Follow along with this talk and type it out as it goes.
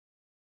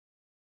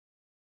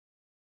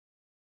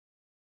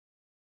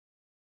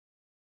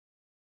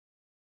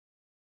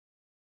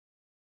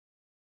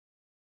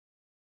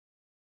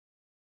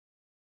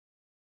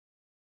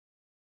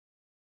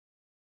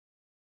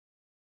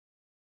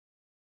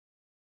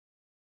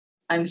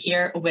I'm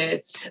here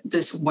with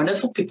this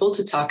wonderful people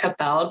to talk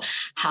about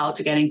how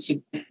to get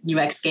into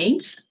UX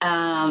games.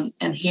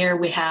 And here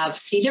we have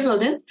Celia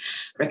Roden,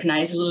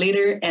 recognized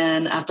leader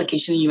in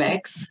application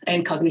UX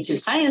and cognitive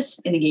science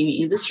in the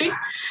gaming industry.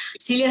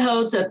 Celia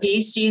holds a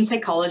PhD in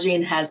psychology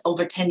and has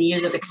over 10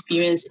 years of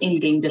experience in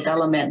game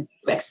development,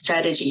 UX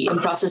strategy,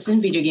 and process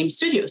in video game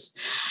studios.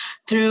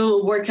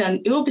 Through work on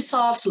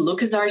Ubisoft,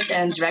 LucasArts,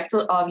 and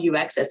director of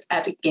UX at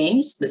Epic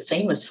Games, the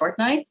famous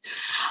Fortnite,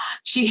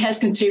 she has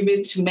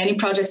contributed to many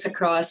projects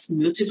across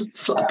multiple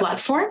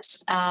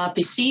platforms,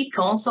 PC,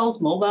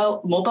 consoles,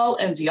 mobile,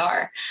 and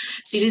VR.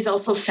 Celia is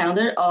also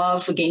founder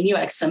of Game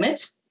UX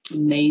Summit.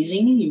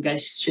 Amazing. You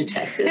guys should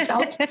check this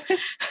out.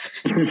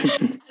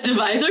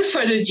 Advisor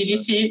for the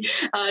GDC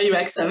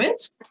UX Summit.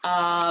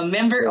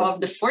 Member of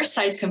the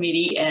Foresight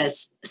Committee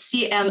as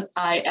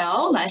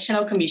CNIL,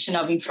 National Commission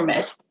of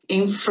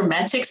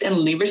Informatics and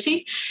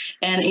Liberty,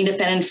 and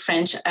independent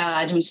French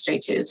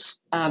administrative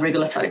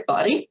regulatory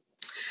body.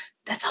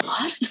 That's a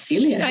lot,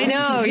 Celia. I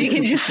know. You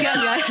can just,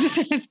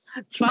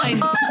 it's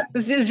fine.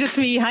 This is just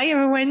me. Hi,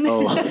 everyone.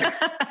 Oh.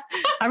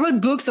 I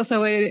wrote books,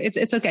 so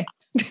it's okay.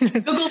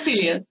 Google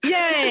Celia.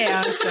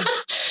 Yeah.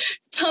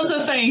 Tons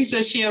of things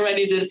that she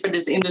already did for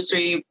this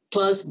industry,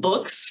 plus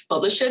books,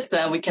 publish it.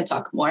 We can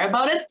talk more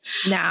about it.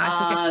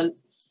 Nah,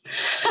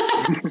 it's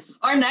okay.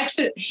 Our next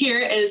here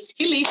is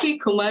Felipe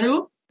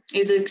Cumaru.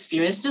 Is an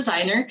experienced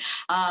designer,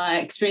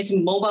 experienced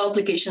in mobile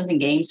applications and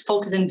games,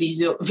 focused in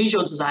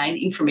visual design,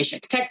 information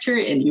architecture,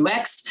 and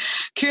UX.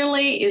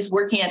 Currently is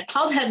working at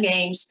Cloudhead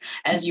Games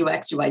as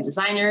UX UI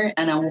designer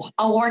and an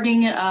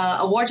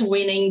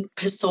award-winning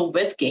pistol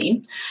whip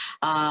game.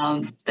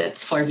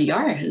 That's for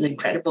VR. It's an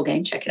incredible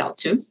game. Check it out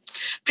too.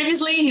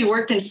 Previously, he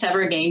worked in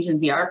several games in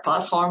VR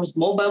platforms,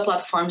 mobile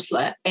platforms,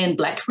 and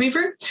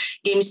Blackriver,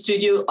 game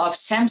studio of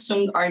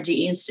Samsung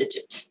R&D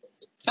Institute.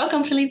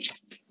 Welcome, Felipe.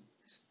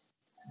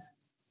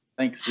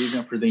 Thanks,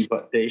 Vivian, for the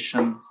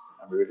invitation.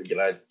 I'm really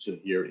glad to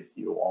hear with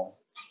you all.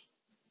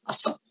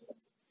 Awesome.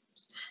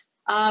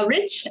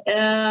 Rich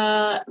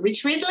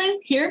Riedlin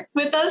here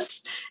with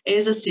us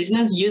is a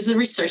seasoned user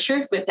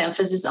researcher with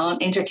emphasis on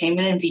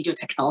entertainment and video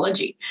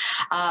technology.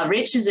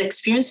 Rich is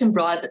experienced in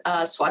broad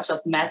swatch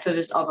of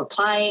methods of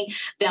applying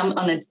them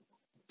on a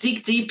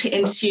dig deep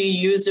into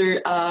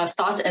user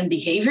thought and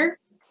behavior.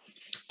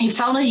 He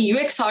founded a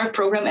UXR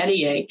program at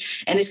EA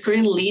and is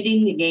currently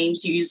leading the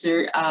game's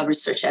user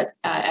research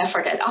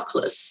effort at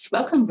Oculus.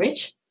 Welcome,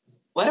 Rich.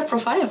 What a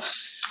profile.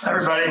 Hi,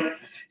 everybody.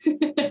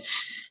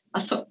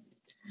 Awesome.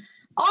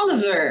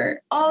 Oliver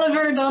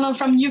Donald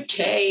from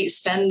UK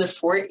spent the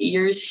 4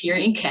 years here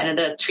in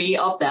Canada, 3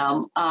 of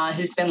them.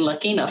 He's been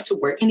lucky enough to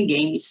work in the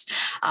games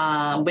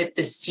with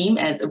this team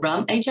at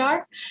Rum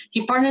HR.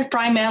 He partnered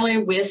primarily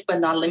with, but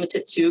not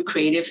limited to,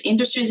 creative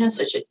industries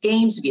such as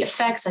games,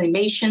 VFX,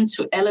 animation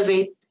to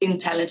elevate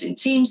intelligent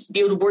teams,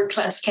 build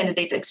world-class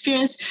candidate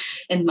experience,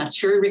 and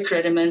mature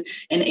recruitment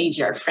and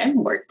HR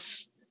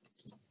frameworks.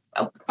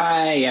 Oh.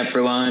 Hi,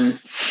 everyone.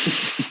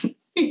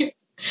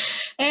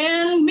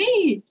 And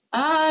me.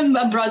 I'm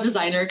a broad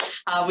designer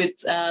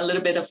with a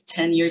little bit of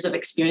 10 years of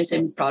experience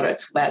in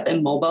products, web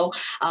and mobile,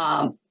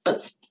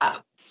 but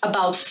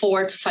about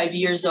 4 to 5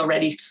 years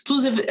already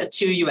exclusive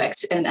to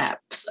UX and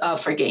apps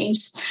for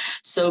games.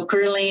 So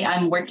currently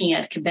I'm working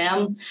at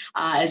Kabam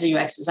as a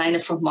UX designer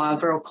for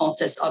Marvel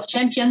Contest of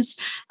Champions.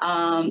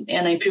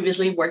 And I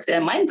previously worked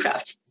at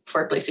Minecraft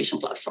for a PlayStation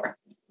platform.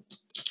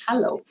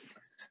 Hello.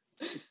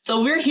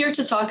 So we're here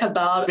to talk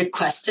about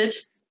requested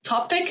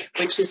topic,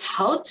 which is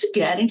how to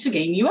get into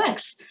game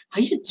UX.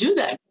 How you do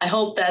that? I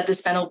hope that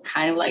this panel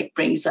kind of like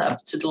brings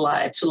up to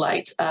light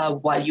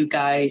what you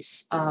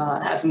guys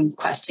have been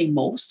requesting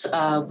most.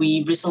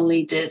 We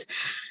recently did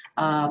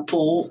a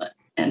poll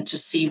and to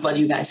see what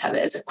you guys have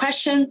as a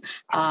question.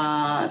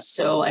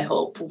 So I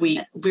hope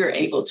we're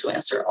able to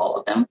answer all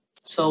of them.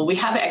 So we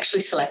have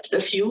actually selected a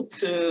few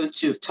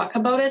to talk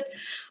about it.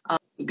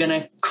 We're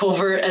gonna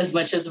cover as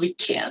much as we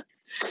can.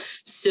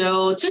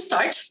 So to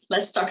start,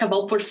 let's talk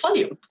about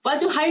portfolio. What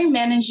do hiring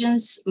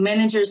managers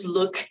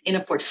look in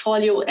a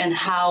portfolio and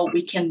how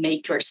we can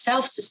make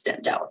ourselves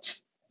stand out?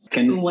 I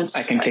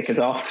can kick it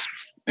off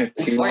if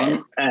you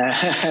want.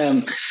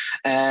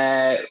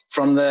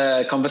 From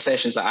the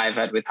conversations that I've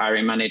had with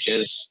hiring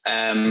managers,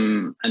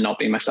 and not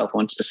being myself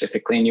one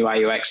specifically in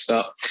UI UX,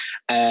 but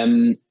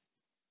I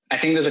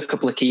think there's a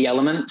couple of key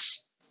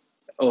elements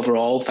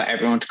overall for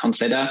everyone to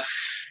consider,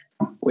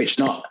 which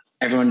not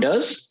everyone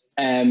does.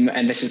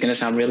 And this is going to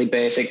sound really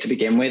basic to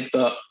begin with,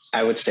 but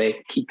I would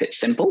say keep it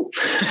simple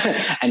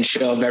and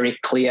show a very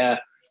clear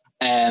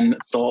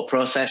thought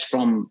process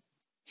from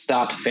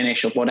start to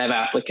finish of whatever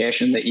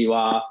application that you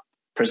are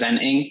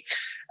presenting,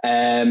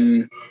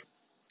 with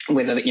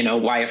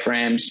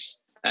wireframes,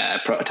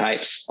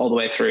 prototypes all the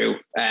way through.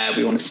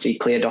 We want to see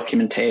clear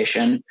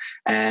documentation,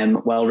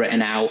 well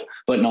written out,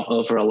 but not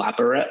over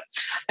elaborate.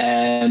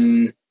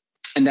 And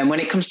then when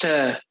it comes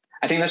to,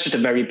 I think that's just a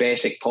very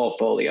basic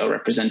portfolio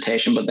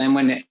representation. But then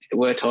when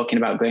we're talking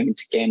about going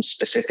into games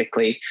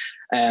specifically,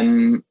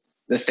 the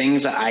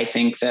things that I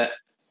think that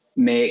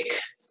make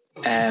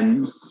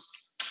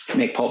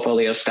make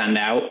portfolios stand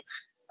out.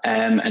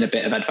 And a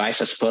bit of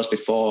advice, I suppose,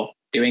 before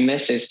doing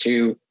this is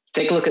to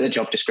take a look at the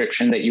job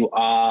description that you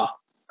are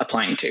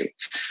applying to.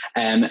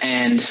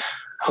 And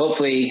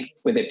hopefully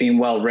with it being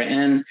well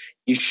written,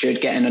 you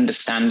should get an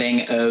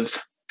understanding of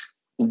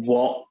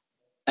what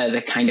are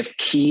the kind of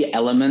key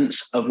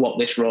elements of what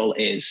this role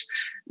is.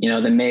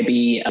 There might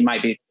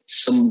be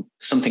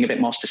something a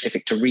bit more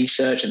specific to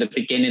research at the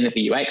beginning of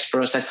the UX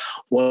process,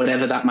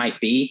 whatever that might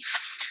be.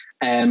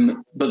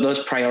 But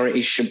those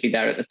priorities should be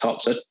there at the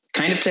top. So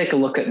kind of take a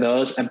look at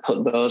those and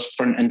put those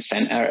front and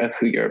center of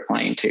who you're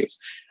applying to.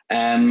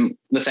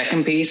 The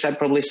second piece I'd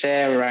probably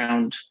say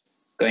around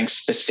going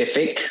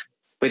specific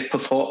with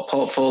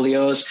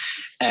portfolios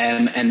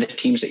and the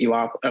teams that you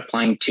are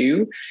applying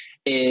to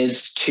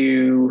is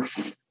to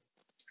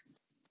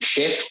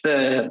shift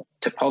the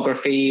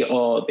topography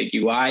or the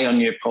UI on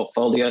your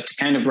portfolio to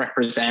kind of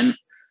represent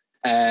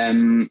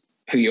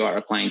who you are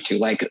applying to,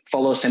 like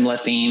follow similar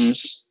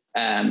themes,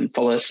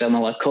 follow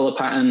similar color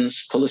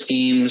patterns, color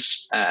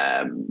schemes,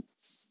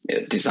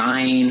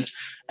 design,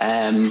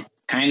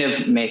 kind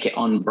of make it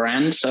on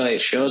brand. So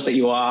it shows that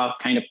you are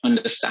kind of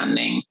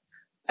understanding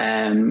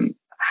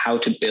how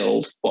to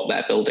build what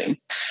they're building.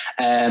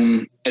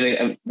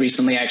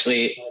 Recently,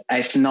 actually,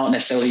 it's not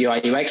necessarily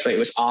UI UX, but it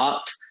was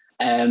art.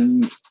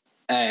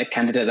 A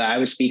candidate that I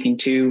was speaking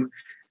to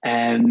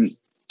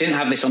didn't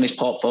have this on his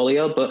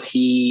portfolio, but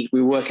we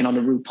were working on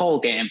a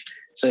RuPaul game.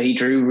 So he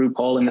drew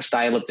RuPaul in the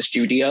style of the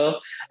studio.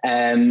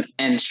 And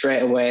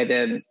straight away,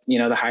 the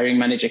hiring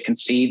manager can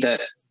see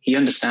that he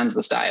understands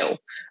the style.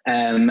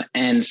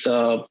 And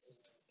so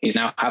he's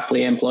now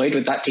happily employed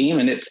with that team,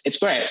 and it's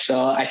great.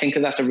 So I think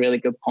that's a really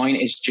good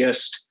point, is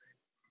just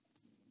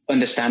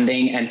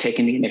understanding and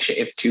taking the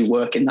initiative to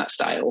work in that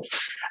style.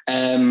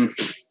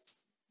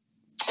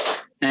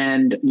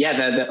 And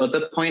yeah, the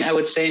other point I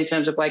would say in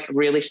terms of like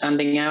really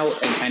standing out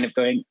and kind of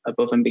going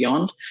above and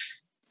beyond,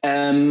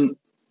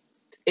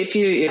 if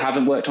you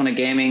haven't worked on a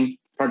gaming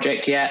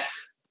project yet,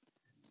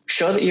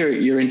 show that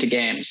you're into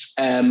games.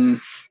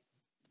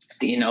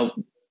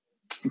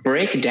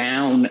 Break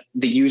down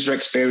the user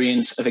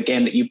experience of a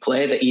game that you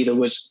play that either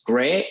was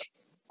great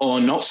or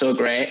not so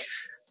great,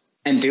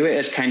 and do it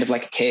as kind of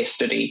like a case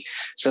study,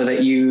 so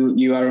that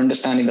you are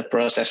understanding the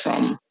process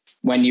from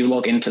when you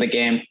log into the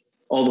game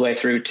all the way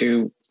through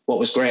to what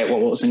was great,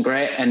 what wasn't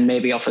great, and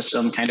maybe offer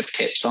some kind of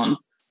tips on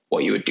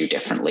what you would do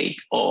differently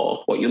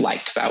or what you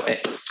liked about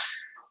it.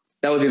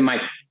 That would be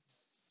my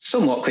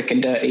somewhat quick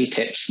and dirty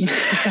tips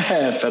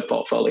for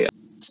portfolio.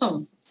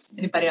 So,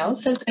 anybody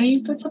else has any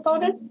thoughts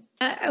about it?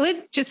 I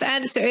would just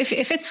add, so if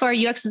it's for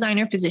a UX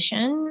designer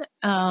position,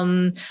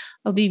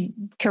 I'll be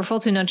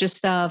careful to not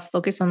just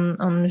focus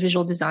on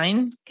visual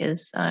design,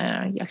 because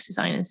UX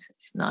design is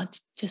not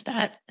just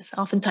that. It's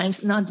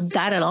oftentimes not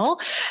that at all.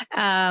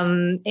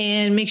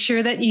 And make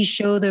sure that you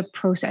show the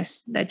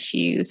process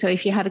so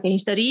if you have a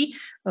case study,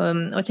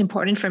 what's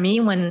important for me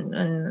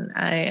when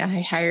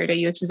I hired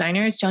a UX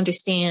designer is to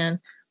understand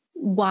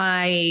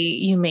why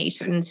you made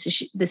certain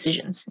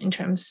decisions in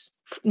terms,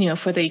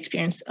 for the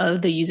experience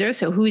of the user.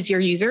 So who is your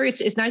user?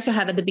 It's nice to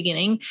have at the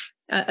beginning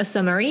a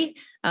summary.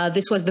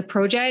 This was the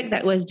project,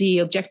 that was the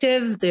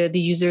objective, the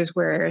users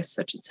were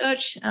such and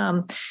such,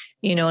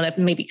 like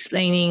maybe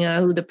explaining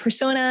who the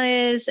persona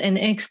is, and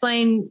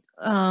explain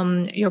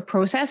your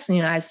process,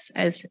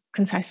 as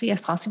concisely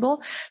as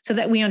possible, so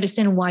that we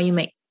understand why you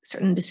make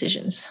certain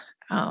decisions.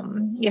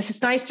 Yes,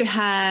 it's nice to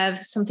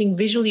have something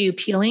visually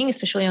appealing,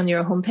 especially on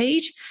your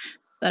homepage,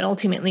 but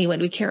ultimately what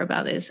we care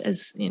about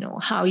is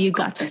how you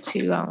got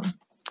to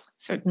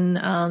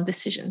certain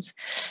decisions.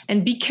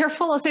 And be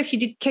careful also if you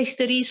do case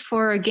studies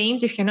for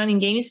games. If you're not in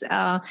games,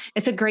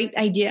 it's a great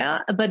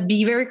idea, but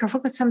be very careful,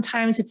 because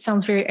sometimes it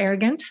sounds very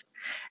arrogant.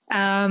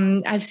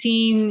 I've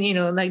seen,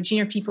 like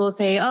junior people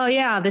say, "Oh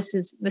yeah, this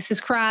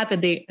is crap,"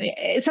 and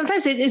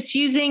sometimes it's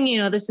using,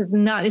 this is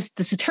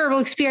a terrible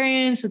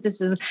experience, or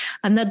this is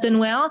not done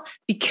well.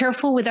 Be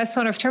careful with that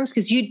sort of terms,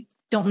 because you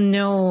don't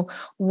know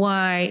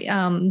why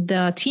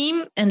the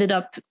team ended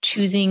up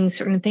choosing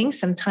certain things.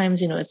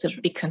 Sometimes, it's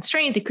a big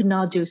constraint. They could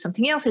not do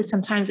something else.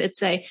 Sometimes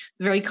it's a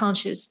very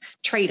conscious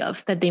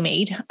trade-off that they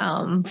made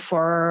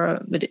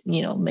for,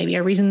 maybe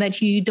a reason that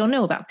you don't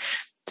know about.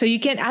 So you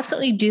can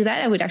absolutely do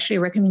that. I would actually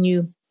recommend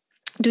you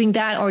doing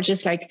that, or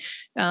just like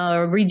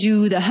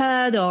redo the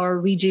HUD or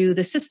redo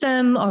the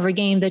system of a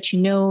game that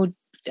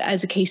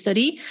as a case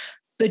study.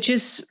 But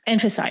just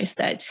emphasize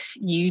that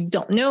you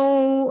don't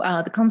know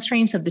the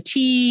constraints of the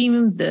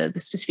team, the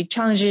specific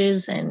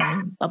challenges, and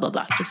blah, blah,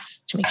 blah,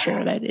 just to make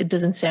sure that it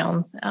doesn't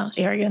sound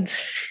arrogant.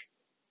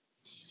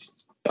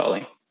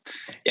 Totally.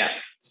 Yeah.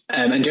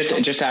 And just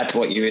to add to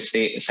what you were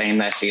saying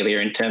there, Celia,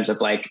 in terms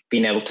of like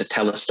being able to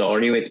tell a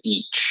story with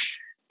each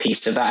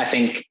piece of that, I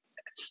think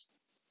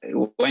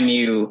when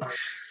the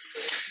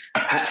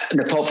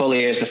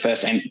portfolio is the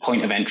first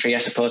point of entry, I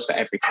suppose, for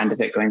every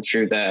candidate going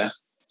through the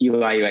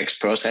UI UX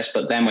process.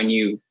 But then when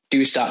you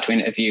do start to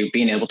interview,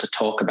 being able to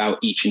talk about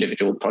each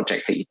individual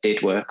project that you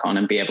did work on,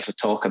 and be able to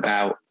talk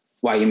about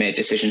why you made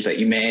decisions that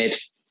you made,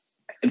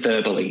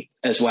 verbally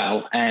as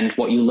well, and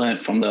what you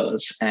learned from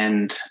those,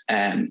 and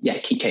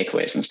key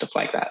takeaways and stuff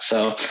like that.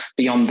 So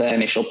beyond the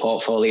initial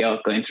portfolio,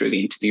 going through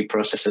the interview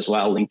process as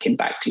well, linking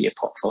back to your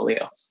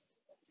portfolio.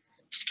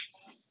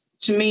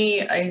 To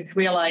me, I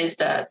realized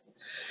that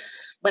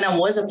when I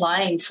was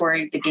applying for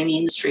the gaming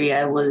industry,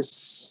 I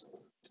was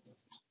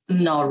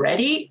not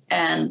ready.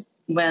 And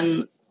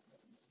when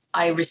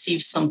I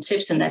received some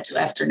tips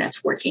after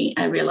networking,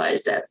 I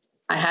realized that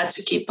I had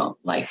to keep on,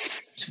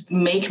 to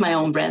make my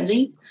own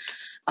branding,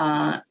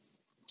 to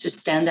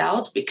stand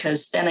out,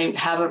 because then I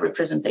have a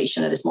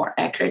representation that is more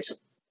accurate to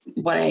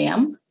what I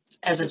am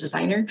as a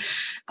designer.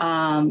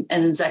 And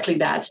exactly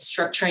that,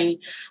 structuring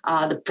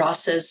the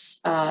process,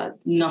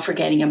 not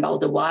forgetting about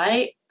the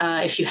why.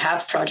 If you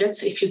have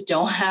projects, if you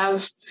don't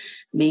have,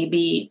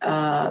 maybe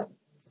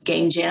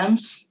game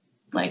jams,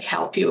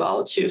 help you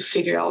out to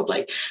figure out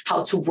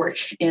how to work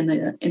in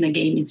a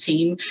gaming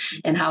team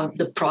and how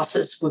the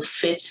process will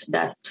fit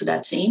to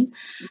that team.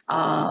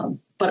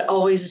 But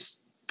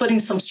always putting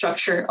some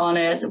structure on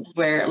it,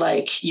 where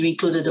you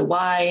included the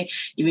why,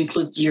 you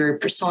include your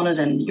personas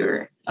and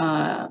your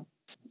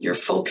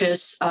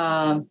focus,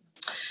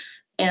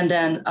 and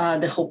then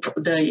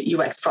the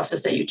UX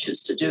process that you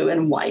choose to do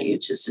and why you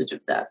choose to do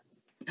that,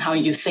 how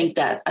you think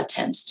that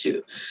attends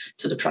to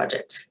the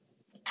project.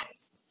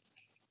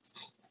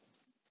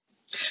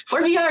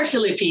 For VR,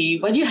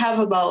 Felipe, what do you have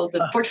about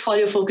the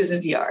portfolio focus in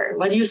VR?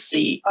 What do you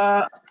see?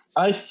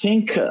 I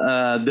think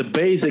the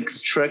basic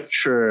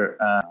structure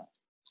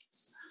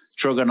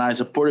to organize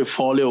a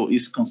portfolio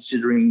is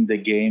considering the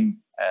game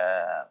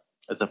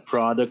as a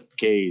product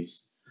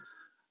case.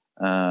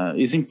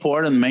 It's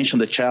important to mention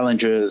the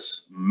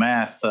challenges,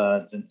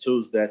 methods, and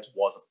tools that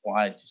was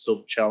applied to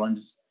solve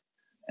challenges,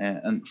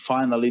 and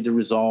finally the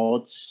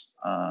results.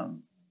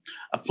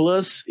 A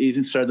plus is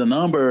insert the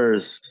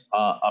numbers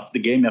of the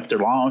game after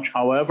launch.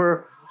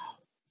 However,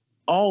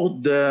 all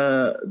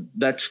the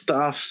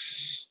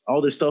stuffs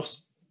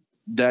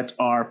that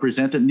are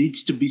presented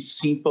needs to be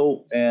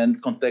simple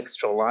and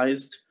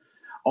contextualized.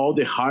 All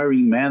the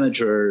hiring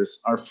managers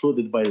are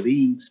flooded by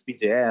links,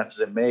 PDFs,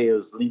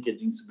 emails,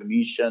 LinkedIn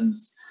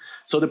submissions.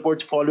 So the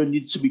portfolio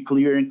needs to be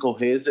clear and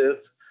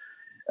cohesive.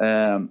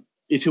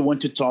 If you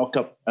want to talk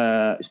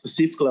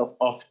specifically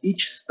of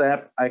each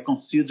step, I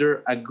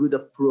consider a good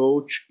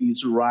approach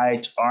is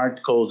write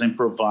articles and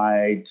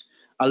provide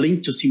a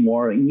link to see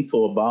more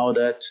info about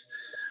it.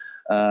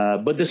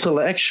 But the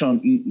selection,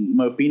 in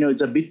my opinion,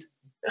 is a bit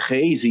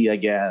hazy, I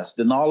guess.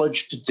 The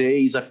knowledge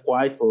today is at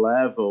quite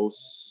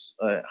levels.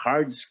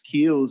 Hard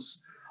skills,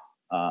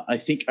 I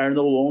think, are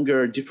no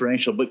longer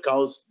differential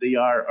because they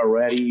are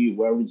already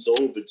well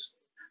resolved.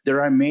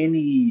 There are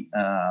many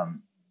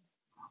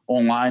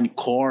online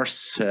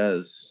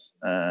courses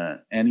and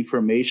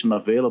information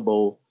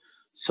available.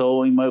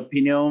 So in my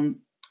opinion,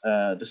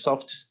 the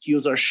soft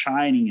skills are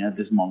shining at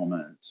this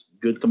moment.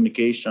 Good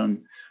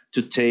communication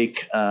to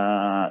take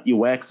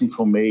UX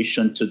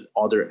information to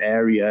other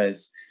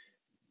areas,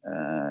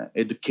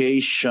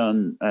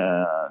 education,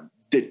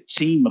 the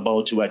team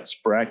about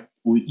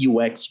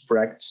UX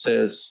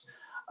practices,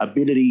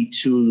 ability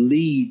to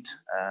lead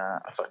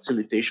a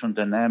facilitation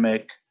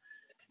dynamic,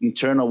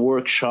 internal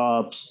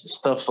workshops,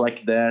 stuff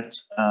like that.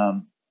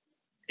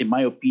 In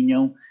my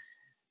opinion,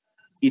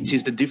 it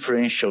is the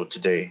differential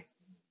today.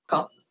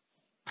 Cool.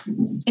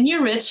 And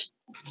you, Rich,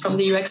 from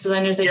the UX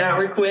designers that you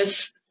work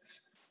with?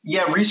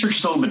 Yeah, research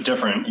is a little bit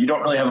different. You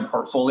don't really have a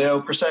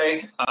portfolio per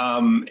se.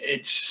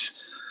 It's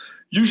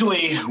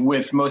usually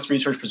with most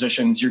research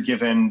positions, you're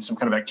given some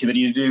kind of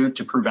activity to do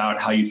to prove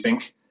out how you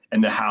think.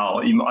 And the how,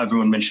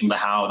 everyone mentioned the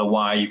how, the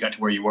why you got to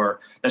where you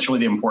were. That's really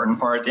the important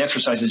part. The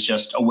exercise is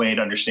just a way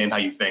to understand how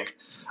you think.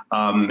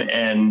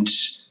 And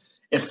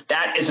if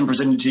that isn't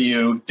presented to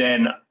you,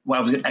 then I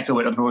was going to echo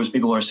what other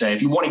people are saying.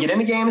 If you want to get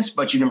into games,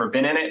 but you've never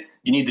been in it,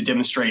 you need to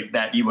demonstrate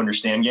that you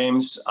understand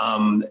games.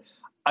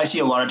 I see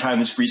a lot of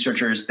times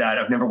researchers that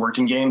have never worked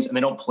in games and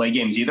they don't play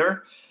games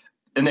either.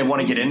 And they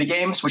want to get into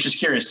games, which is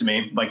curious to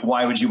me. Like,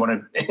 why would you want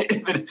to?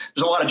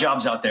 There's a lot of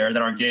jobs out there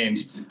that aren't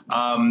games.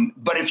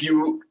 But if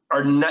you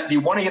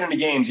want to get into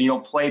games and you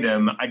don't play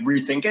them, I'd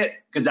rethink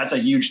it, because that's a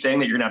huge thing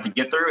that you're going to have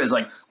to get through. Is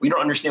like, we don't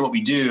understand what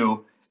we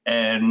do,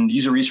 and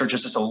user research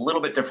is just a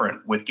little bit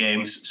different with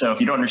games. So if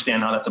you don't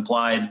understand how that's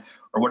applied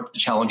or what the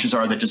challenges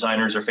are that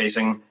designers are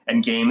facing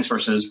in games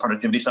versus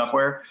productivity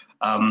software,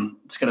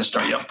 it's going to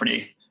start you off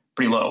pretty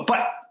low.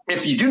 But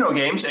if you do know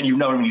games and you've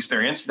known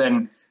experience,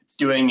 then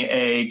doing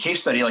a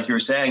case study, like you were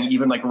saying,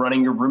 even like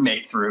running your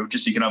roommate through,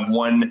 just so you can have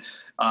one,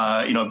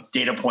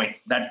 data point,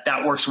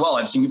 that works well.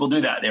 I've seen people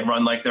do that. They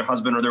run like their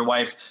husband or their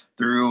wife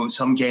through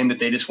some game that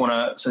they just want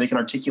to, so they can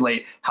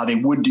articulate how they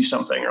would do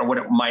something or what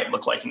it might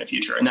look like in the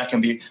future. And that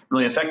can be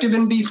really effective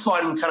and be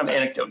fun kind of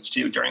anecdotes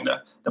too during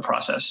the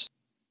process.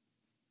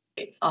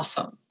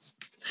 Awesome.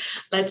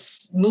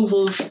 Let's move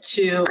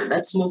to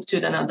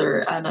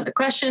another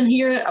question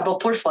here about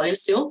portfolio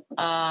still.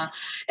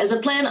 As a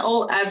plain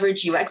old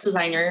average UX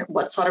designer,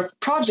 what sort of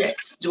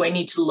projects do I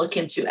need to look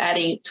into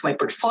adding to my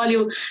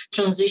portfolio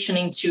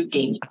transitioning to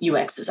game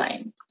UX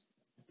design?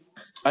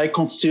 I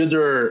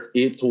consider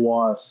it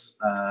was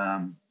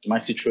my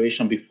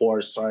situation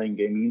before starting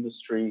game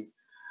industry.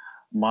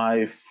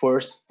 My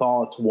first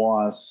thought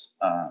was,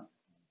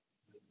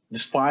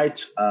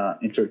 despite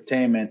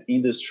entertainment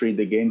industry,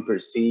 the game per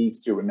se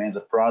still remains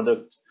a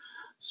product.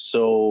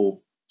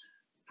 So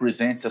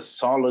present a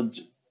solid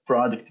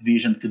product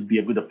vision could be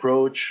a good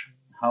approach.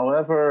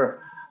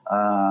 However,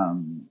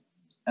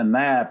 an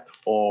app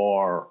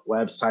or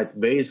website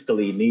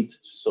basically needs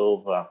to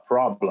solve a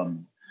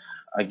problem.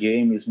 A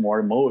game is more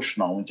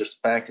emotional,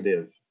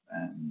 introspective,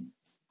 and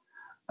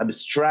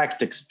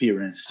abstract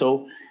experience.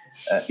 So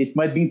it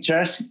might be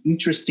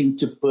interesting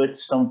to put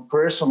some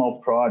personal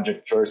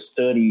projects or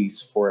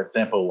studies, for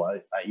example,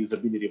 a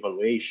usability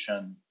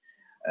evaluation,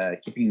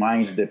 keep in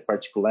mind the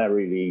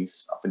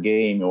particularities of a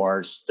game,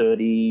 or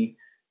study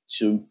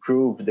to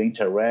improve the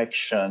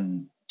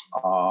interaction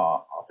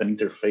of an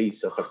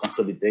interface of a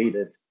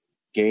consolidated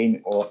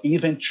game, or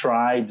even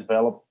try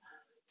develop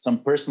some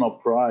personal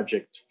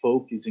project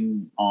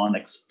focusing on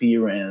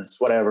experience,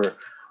 whatever.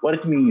 What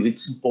it means,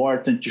 it's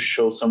important to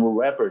show some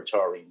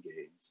repertoire in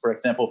games. For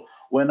example,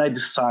 when I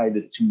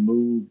decided to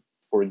move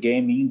for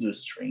game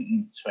industry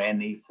in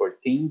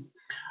 2014,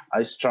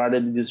 I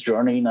started this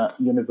journey in a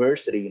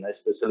university, in a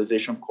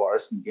specialization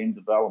course in game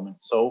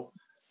development. So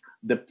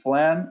the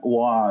plan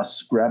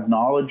was grab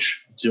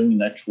knowledge, doing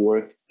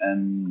network,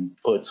 and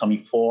put some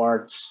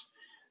efforts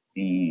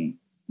in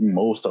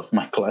most of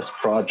my class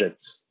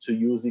projects to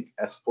use it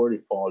as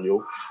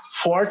portfolio.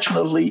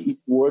 Fortunately, it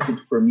worked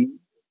for me.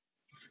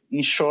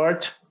 In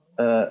short,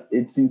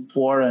 it's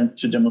important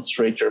to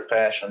demonstrate your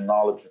passion,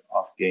 knowledge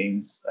of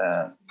games,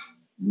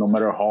 no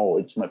matter how.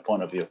 It's my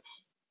point of view.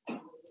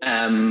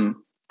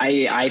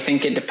 I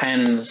think it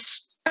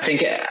depends. I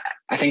think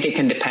it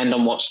can depend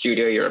on what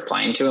studio you're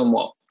applying to and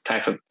what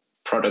type of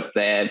product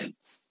they're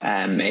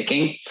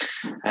making.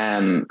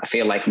 I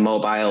feel like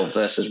mobile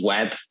versus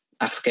web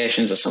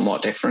applications are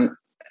somewhat different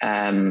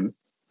and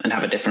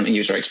have a different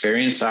user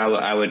experience. So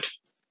I would,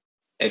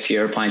 if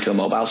you're applying to a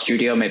mobile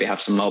studio, maybe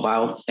have some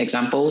mobile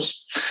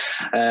examples.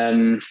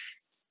 That'd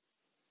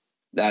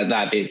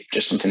be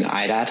just something that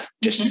I'd add,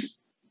 just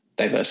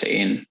diversity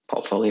in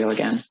portfolio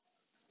again.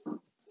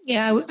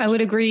 Yeah, I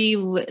would agree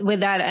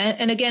with that.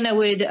 And again, I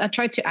would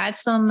try to add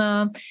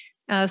some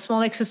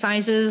small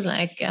exercises,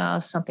 like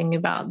something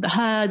about the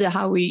HUD,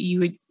 how you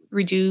would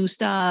redo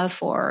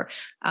stuff, or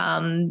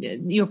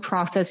your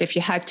process if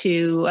you had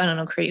to, I don't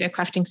know, create a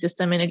crafting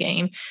system in a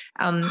game.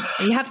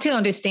 You have to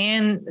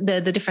understand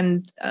the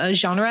different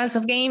genres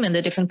of game and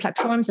the different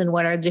platforms, and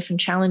what are different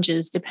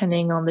challenges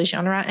depending on the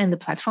genre and the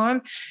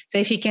platform. So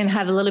if you can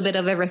have a little bit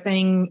of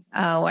everything,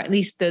 or at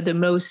least the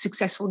most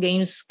successful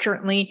games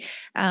currently,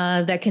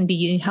 that can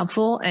be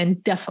helpful,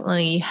 and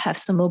definitely have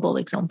some mobile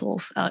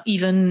examples,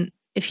 even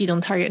if you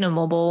don't target a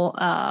mobile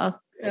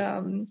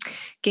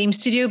game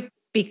studio,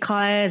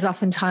 because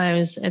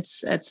oftentimes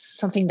it's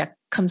something that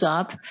comes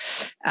up,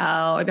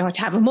 or to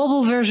have a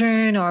mobile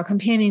version or a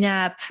companion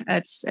app.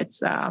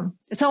 It's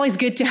always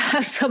good to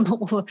have some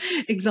mobile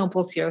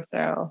examples here.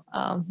 So,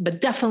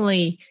 but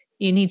definitely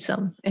you need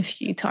some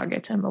if you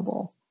target a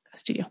mobile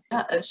studio.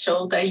 Yeah,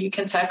 so that you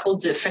can tackle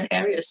different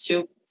areas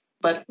too,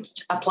 but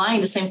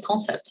applying the same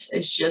concepts.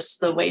 It's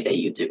just the way that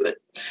you do it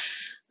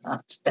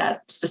to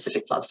that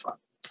specific platform.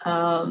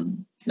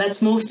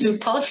 Let's move to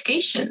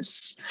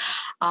qualifications.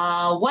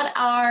 What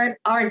are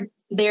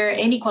there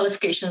any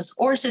qualifications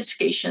or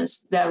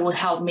certifications that would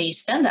help me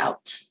stand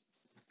out?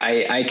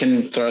 I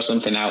can throw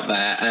something out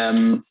there.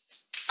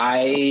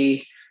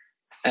 I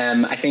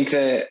think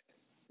that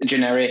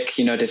generic,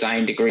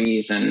 design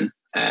degrees and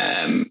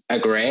are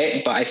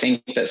great, but I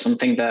think that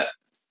something that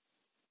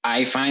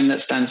I find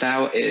that stands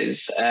out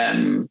is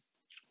kind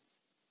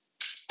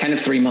of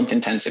 3-month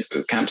intensive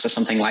boot camps or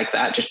something like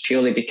that, just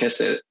purely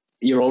because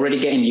you're already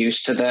getting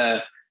used to the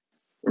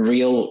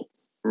real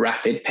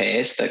rapid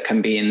pace that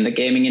can be in the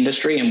gaming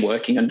industry and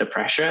working under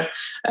pressure.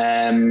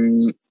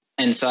 And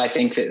so I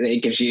think that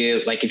it gives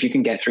you, like, if you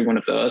can get through one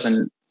of those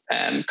and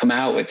come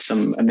out with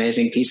some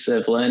amazing pieces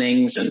of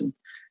learnings and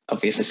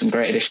obviously some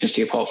great additions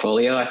to your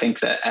portfolio, I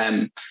think that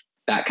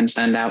that can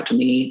stand out to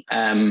me.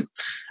 And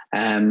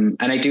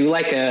I do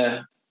like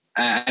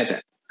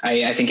I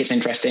think it's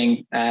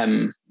interesting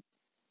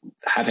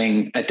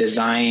having a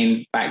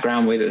design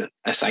background with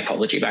a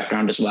psychology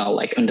background as well,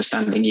 like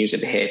understanding user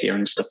behavior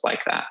and stuff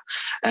like that.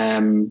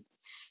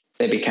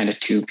 They'd be kind of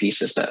two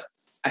pieces that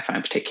I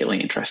find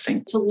particularly interesting.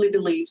 I totally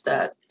believe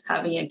that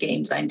having a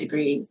game design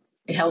degree,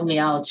 it helped me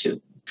out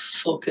to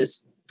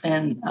focus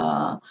and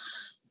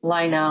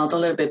line out a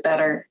little bit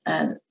better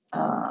and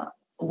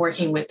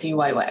working with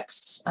UI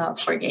UX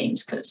for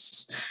games,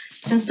 because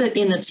since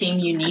in the team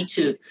you need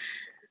to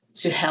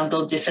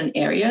handle different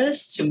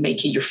areas to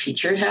make your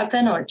feature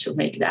happen, or to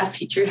make that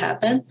feature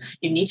happen,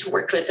 you need to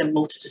work with a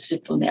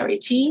multidisciplinary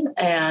team,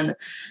 and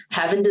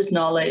having this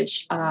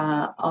knowledge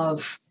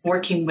of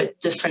working with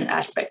different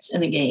aspects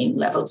in the game,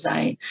 level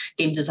design,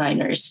 game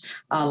designers,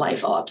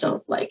 live ops,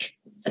 like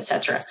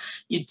etc.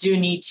 You do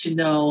need to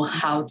know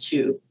how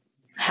to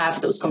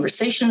have those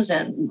conversations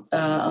and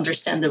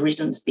understand the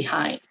reasons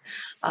behind,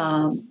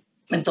 and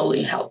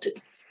totally helped it,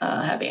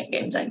 having a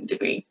game design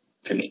degree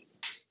for me.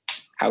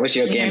 How was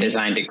your game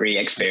design degree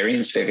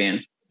experience,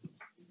 Vivian?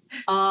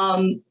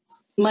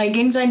 My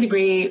game design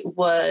degree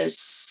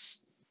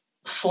was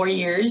 4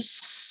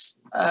 years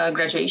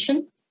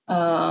graduation.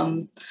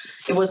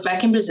 It was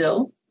back in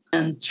Brazil,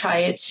 and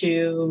tried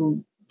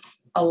to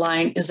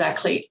align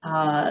exactly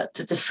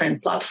to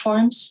different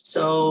platforms.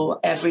 So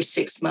every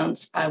 6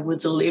 months, I would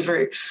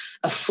deliver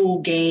a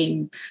full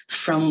game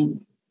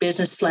from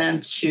business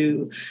plan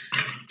to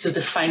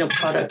the final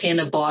product in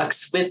a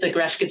box with the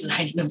graphic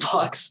design in the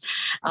box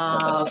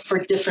for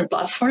different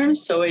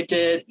platforms. So I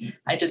did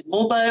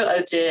mobile.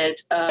 I did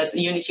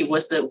Unity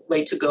was the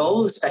way to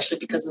go, especially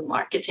because the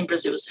market in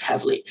Brazil is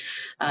heavily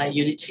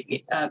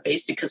Unity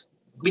based, because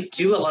we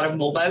do a lot of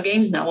mobile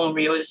games now.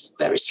 Unreal is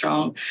very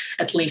strong,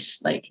 at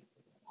least like.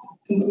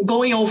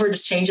 Going over the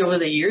change over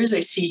the years,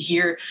 I see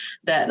here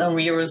that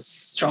Unreal is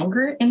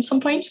stronger in some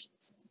point.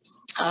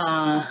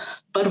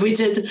 But we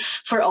did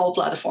for all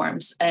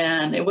platforms.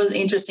 And it was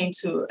interesting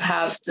to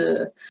have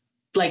the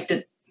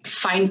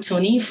fine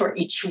tuning for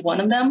each one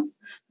of them,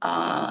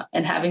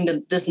 and having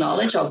this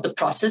knowledge of the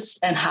process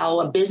and how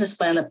a business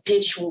plan, a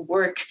pitch will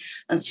work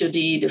until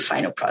the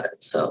final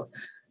product. So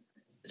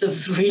it's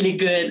a really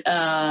good,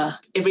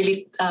 it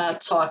really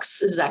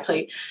talks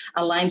exactly,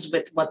 aligns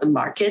with what the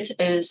market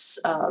is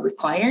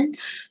requiring.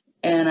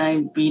 And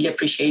I really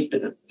appreciate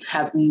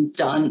having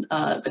done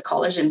the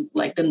college and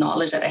like the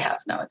knowledge that I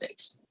have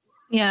nowadays.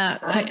 Yeah,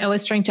 I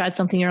was trying to add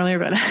something earlier,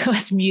 but I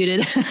was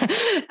muted.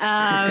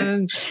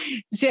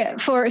 So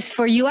for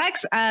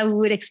UX, I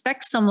would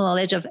expect some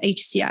knowledge of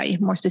HCI,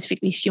 more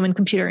specifically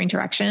human-computer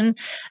interaction,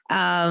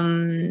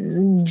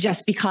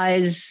 just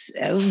because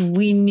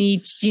you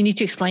need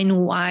to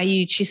explain why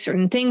you choose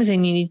certain things,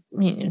 and you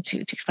need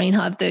to explain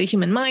how the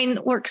human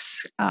mind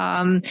works.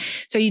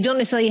 So you don't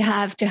necessarily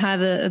have to have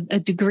a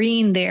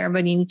degree in there,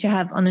 but you need to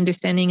have an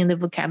understanding in the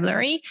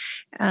vocabulary.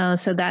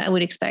 So that I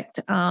would expect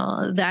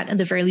that at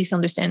the very least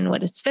understand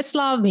what is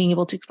Fitzlaw, being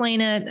able to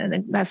explain it,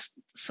 and that's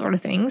sort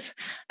of things.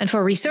 And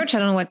for research, I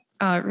don't know what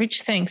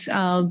Rich thinks,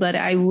 but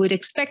I would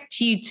expect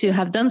you to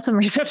have done some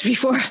research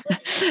before,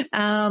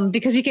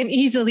 because you can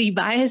easily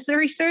bias the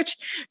research.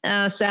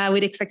 So I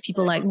would expect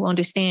people who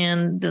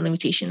understand the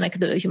limitation, like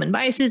the human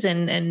biases,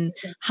 and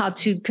how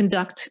to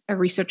conduct a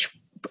research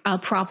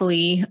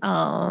properly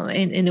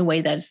in a way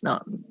that is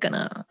not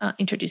gonna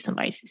introduce some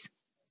biases.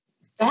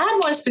 I had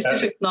one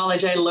specific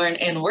knowledge I learned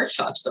in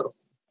workshops, though.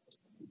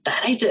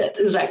 That I did,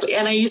 exactly.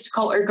 And I used to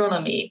call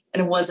ergonomy,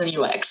 and it wasn't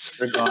UX.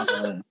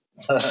 Ergonomy.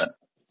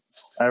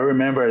 I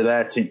remember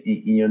that in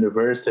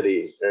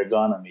university,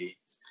 ergonomy.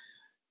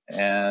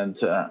 And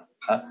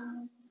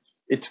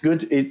it's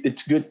good.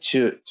 It's good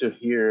to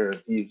hear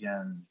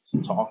Vivian's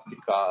talk,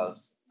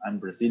 because I'm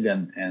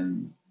Brazilian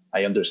and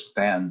I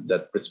understand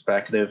that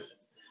perspective.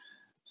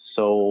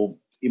 So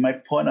in my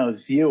point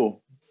of view,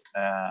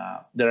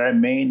 there are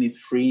many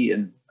free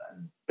and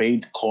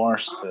paid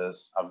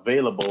courses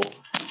available,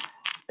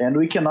 and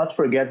we cannot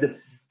forget the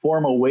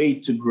formal way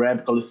to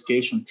grab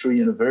qualification through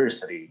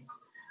university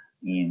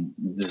in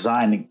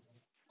designing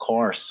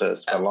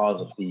courses,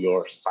 philosophy,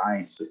 or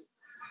science.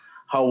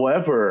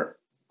 However,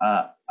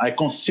 I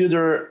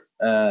consider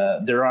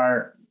there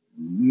are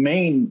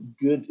main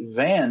good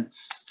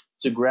events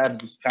to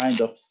grab this kind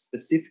of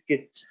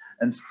specific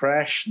and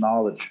fresh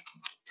knowledge.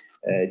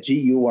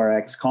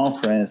 GRUX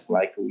conference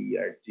like we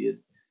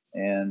did,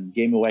 and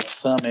Game UX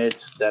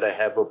Summit that I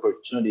have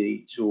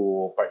opportunity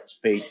to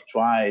participate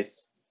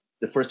twice.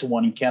 The first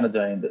one in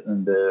Canada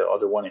and the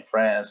other one in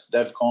France,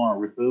 DevCon,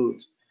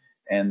 Reboot,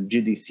 and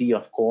GDC,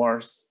 of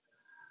course.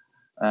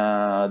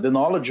 The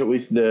knowledge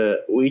which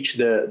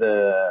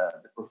the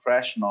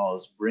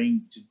professionals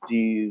bring to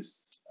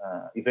these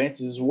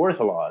events is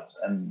worth a lot.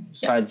 And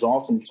besides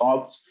awesome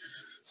talks,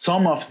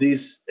 some of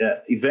these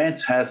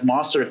events has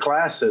master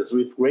classes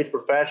with great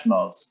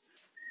professionals.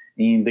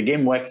 In the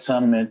Game UX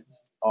Summit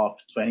of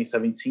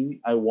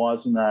 2017, I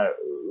was in a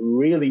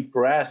really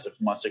impressive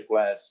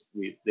masterclass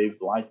with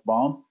David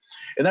Lightbound.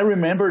 And I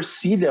remember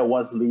Celia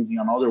was leading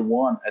another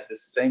one at the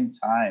same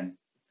time.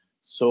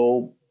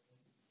 So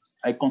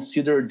I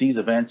consider these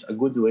events a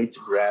good way to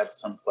grab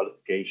some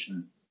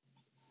qualification.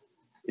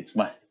 It's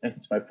my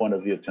point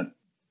of view.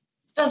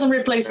 Doesn't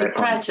replace the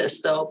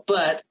practice though,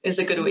 but it's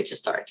a good way to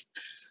start.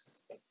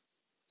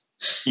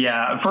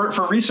 Yeah, for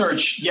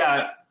research,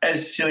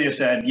 as Celia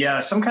said,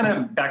 some kind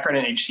of background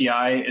in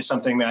HCI is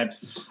something that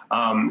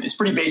is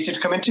pretty basic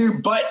to come into.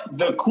 But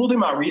the cool thing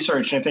about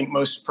research, and I think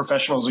most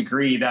professionals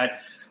agree,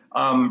 that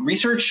good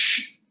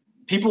researchers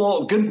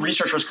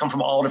come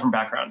from all different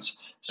backgrounds.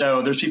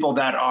 So there's people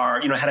that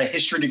are, had a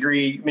history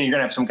degree. I mean, you're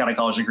gonna have some kind of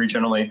college degree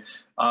generally,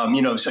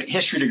 so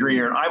history degree,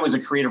 or I was a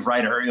creative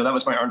writer, that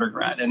was my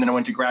undergrad. And then I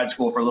went to grad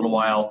school for a little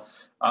while.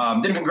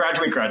 Didn't even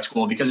graduate grad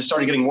school because I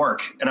started getting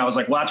work. And I was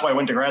like, well, that's why I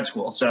went to grad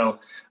school. So,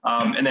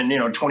 and then,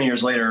 20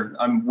 years later,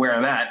 I'm where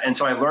I'm at. And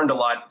so I learned a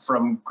lot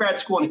from grad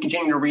school and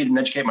continue to read and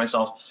educate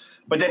myself.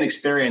 but then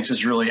experience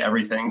is really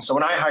everything. So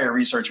when I hire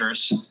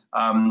researchers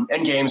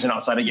in games and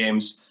outside of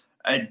games,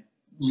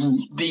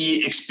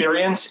 the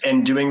experience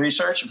in doing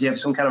research, if you have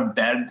some kind of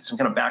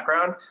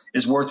background,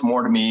 is worth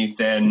more to me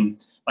than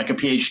like a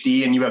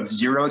PhD and you have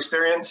zero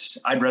experience.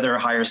 I'd rather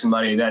hire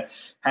somebody that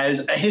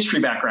has a history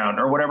background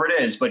or whatever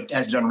it is, but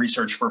has done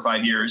research for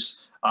 5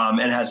 years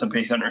and has some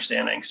basic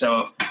understanding.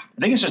 So I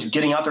think it's just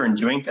getting out there and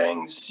doing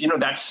things. You know,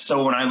 that's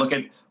so when I look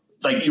at,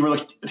 like you were,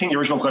 I think the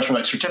original question,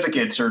 like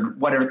certificates or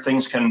what other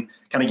things can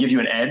kind of give you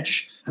an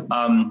edge.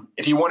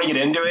 If you want to get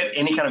into it,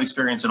 any kind of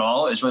experience at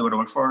all is really what I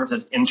look for. If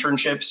that's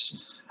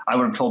internships, I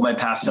would have told my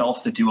past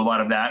self to do a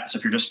lot of that. So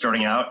if you're just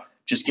starting out,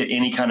 just get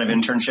any kind of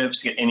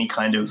internships, get any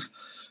kind of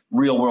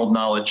real world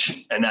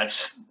knowledge, and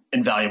that's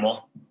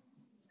invaluable.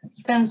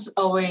 Depends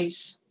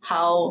always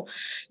how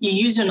you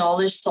use your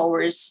knowledge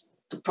towards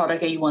the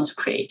product that you want to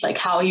create, like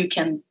how you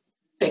can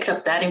pick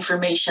up that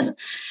information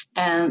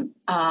and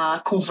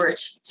convert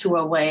to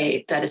a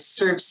way that it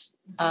serves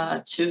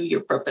to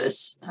your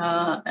purpose.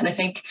 And I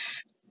think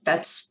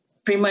that's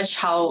pretty much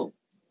how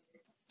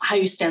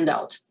you stand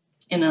out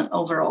in an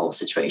overall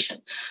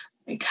situation,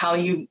 like how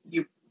you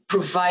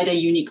provide a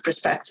unique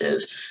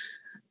perspective.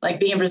 Like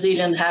being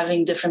Brazilian,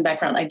 having different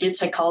background. I did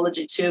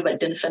psychology too, but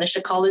didn't finish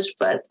the college,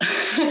 but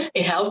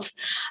it helped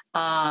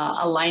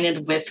align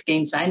it with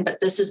game design. But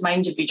this is my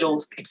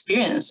individual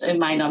experience. It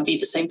might not be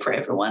the same for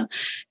everyone.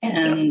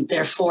 And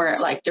therefore,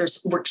 like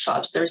there's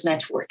workshops, there's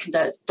network.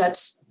 There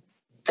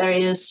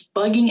is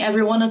bugging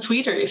everyone on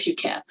Twitter if you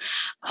can.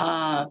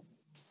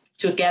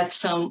 To get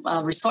some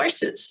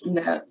resources.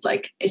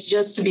 Like it's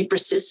just to be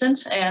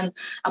persistent and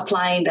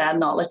applying that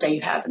knowledge that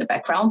you have in the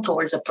background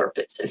towards a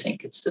purpose. I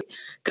think it's a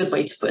good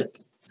way to put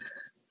it.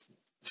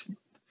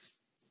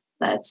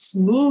 Let's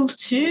move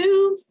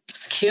to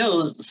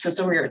skills. Since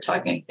we were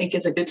talking, I think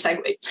it's a good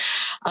segue.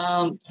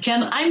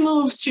 Can I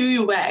move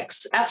to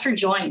UX after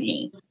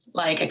joining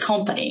like a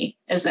company?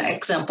 As an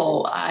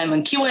example, I'm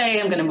in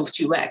QA, I'm going to move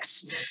to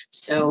UX.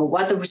 So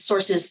what the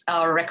resources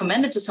are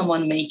recommended to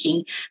someone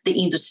making the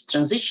industry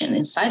transition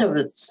inside of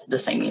the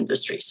same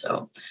industry?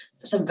 So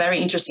that's a very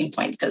interesting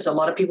point because a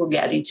lot of people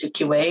get into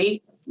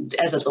QA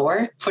as a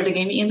door for the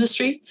gaming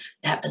industry.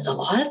 It happens a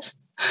lot.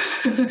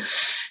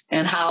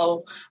 And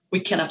how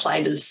we can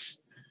apply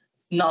this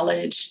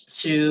knowledge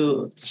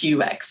to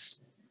UX.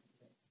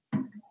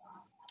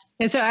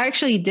 Yeah, so I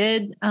actually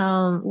did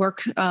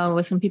work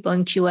with some people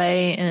in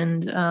QA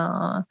and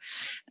to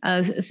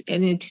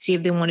see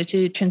if they wanted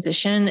to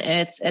transition.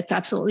 It's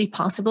absolutely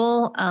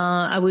possible.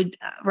 I would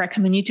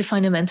recommend you to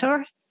find a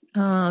mentor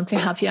to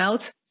help you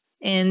out,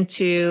 and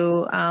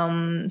to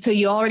so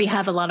you already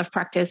have a lot of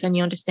practice and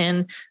you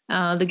understand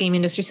the game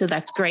industry, so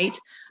that's great.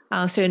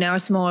 So now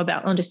it's more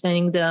about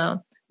understanding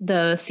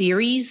the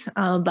theories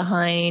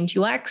behind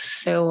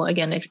UX. So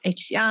again,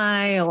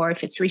 HCI, or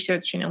if it's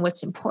research,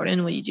 what's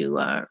important when you do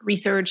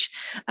research,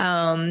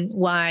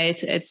 why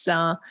it's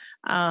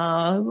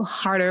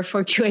harder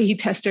for QA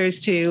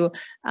testers to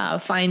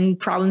find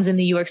problems in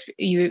the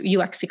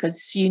UX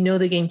because you know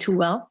the game too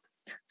well.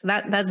 So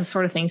that's the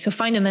sort of thing. So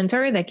find a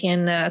mentor that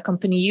can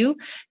accompany you.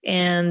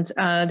 And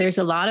there's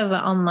a lot of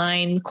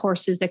online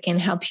courses that can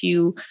help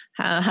you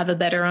have a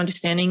better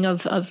understanding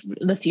of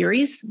the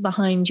theories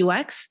behind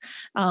UX.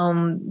 There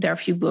are a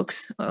few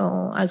books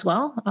as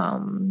well.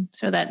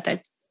 So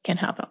that can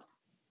help out.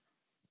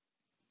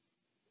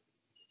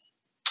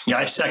 Yeah,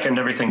 I second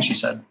everything she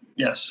said.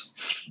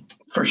 Yes,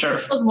 for sure.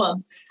 As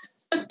well.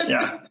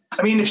 Yeah.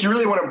 I mean, if you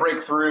really want to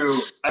break through,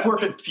 I've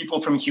worked with people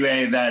from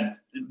QA that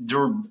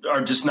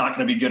are just not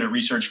going to be good at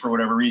research for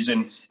whatever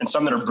reason, and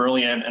some that are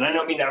brilliant. And I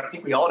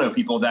think we all know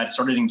people that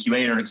started in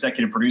QA and are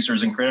executive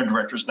producers and creative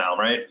directors now,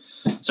 right?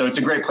 So it's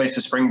a great place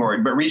to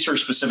springboard. But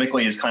research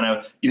specifically is kind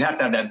of, you have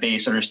to have that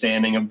base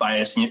understanding of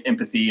bias and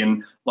empathy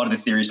and a lot of the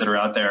theories that are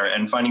out there.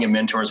 And finding a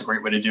mentor is a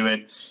great way to do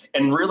it.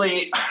 And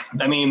really,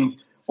 I mean,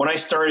 when I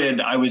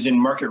started, I was in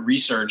market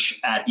research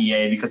at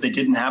EA because they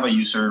didn't have a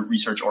user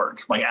research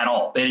org, like at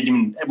all.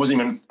 It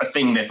wasn't even a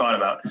thing they thought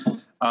about.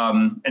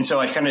 And so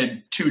I kind of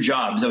had two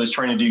jobs. I was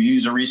trying to do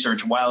user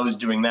research while I was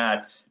doing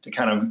that to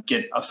kind of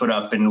get a foot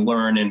up and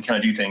learn and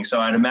kind of do things. So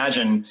I'd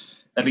imagine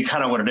that'd be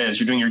kind of what it is.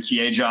 You're doing your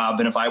QA job.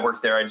 And if I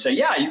worked there, I'd say,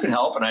 yeah, you can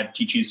help. And I'd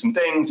teach you some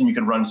things and you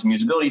can run some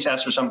usability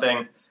tests or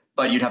something.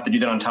 But you'd have to do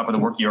that on top of the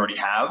work you already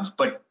have.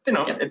 But,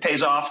 it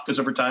pays off because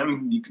over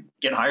time you could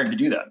get hired to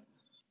do that.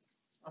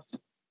 Awesome.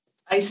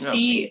 I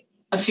see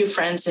a few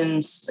friends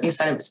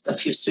inside of a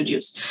few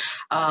studios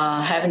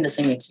having the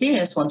same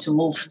experience, want to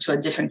move to a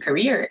different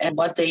career. And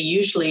what they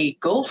usually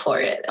go for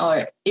it,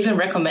 or even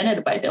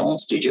recommended by their own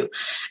studio,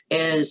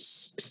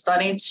 is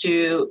starting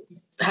to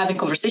have a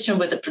conversation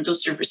with the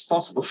producer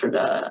responsible for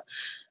that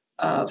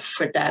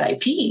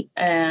IP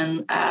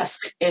and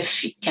ask if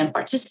he can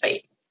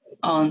participate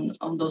on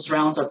those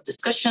rounds of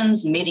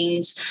discussions,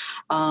 meetings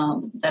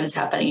that is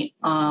happening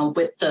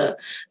with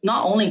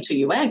not only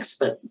to UX,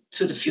 but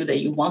to the field that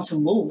you want to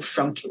move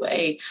from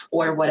QA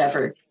or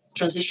whatever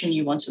transition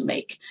you want to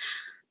make.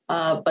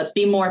 But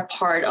be more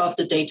part of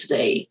the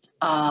day-to-day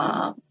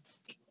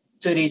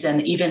duties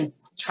and even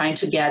trying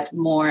to get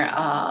more,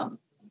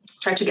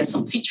 try to get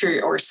some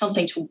feature or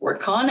something to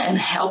work on and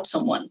help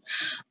someone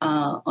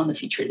on the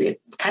feature. It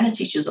kind of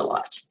teaches a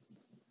lot.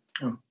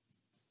 Oh.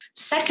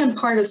 Second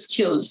part of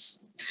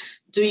skills,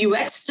 do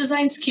UX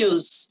design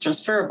skills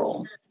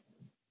transferable?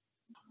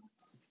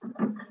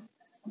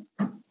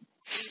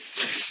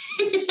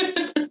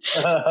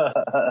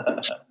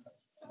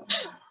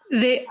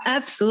 They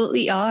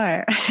absolutely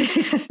are.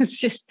 It's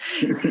just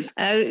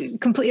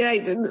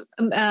completely.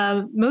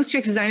 Most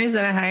UX designers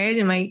that I hired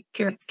in my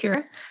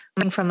career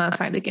coming from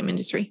outside the game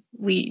industry.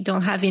 We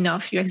don't have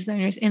enough UX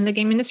designers in the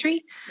game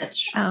industry. That's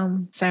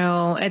true.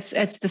 So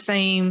it's the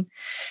same.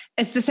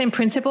 It's the same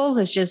principles.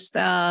 It's just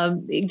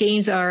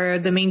games are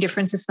the main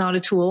difference. It's not a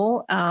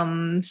tool.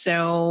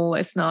 So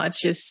it's not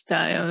just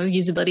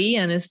usability,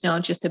 and it's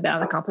not just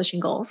about accomplishing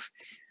goals.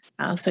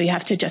 So you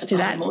have to adjust to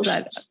that.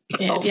 Emotions.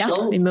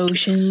 But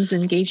emotions,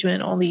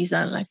 engagement, all these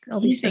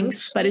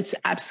things. But it's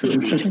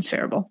absolutely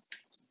transferable.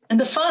 And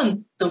the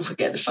fun. Don't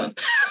forget the fun.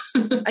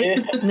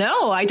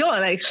 No, I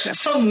don't like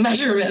some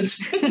measurements.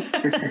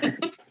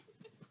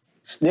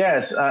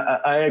 Yes,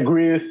 I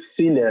agree with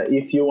Celia.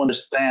 If you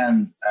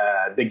understand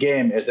the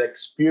game as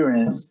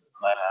experience,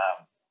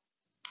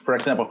 for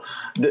example,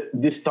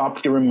 this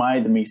topic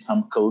reminded me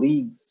some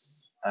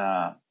colleagues.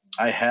 I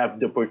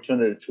have the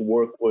opportunity to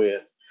work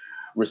with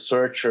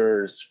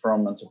researchers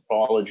from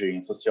anthropology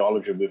and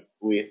sociology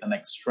with an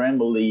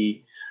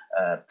extremely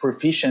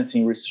proficiency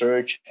in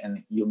research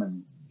and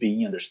human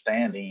being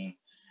understanding.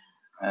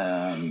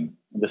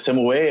 The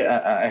same way,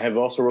 I have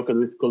also worked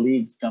with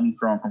colleagues coming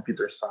from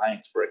computer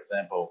science, for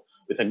example,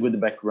 with a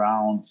good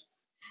background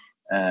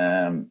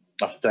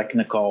of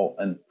technical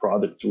and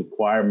product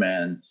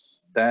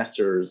requirements,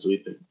 testers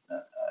with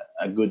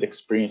a good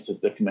experience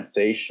with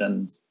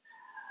documentations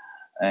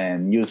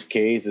and use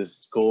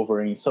cases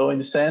covering. So in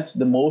the sense,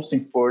 the most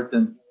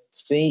important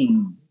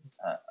thing,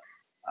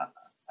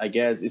 I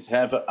guess, is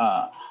have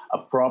a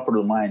proper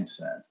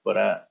mindset.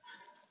 But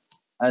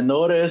I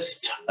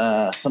noticed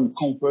some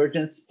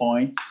convergence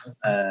points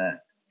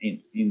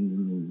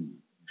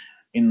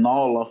in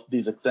all of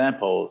these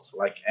examples,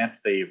 like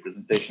empathy,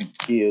 presentation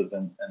skills,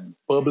 and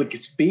public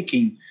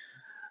speaking,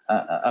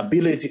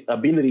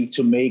 ability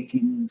to make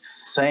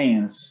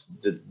sense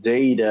the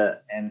data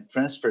and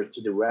transfer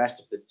to the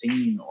rest of the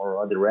team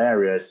or other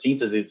areas,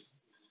 synthesis,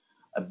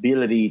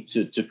 ability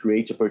to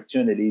create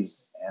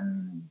opportunities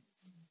and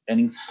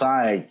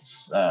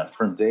insights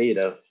from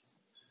data.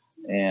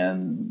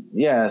 And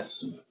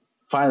yes,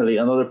 finally,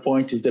 another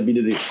point is the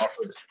ability to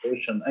offer the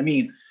solution. I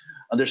mean,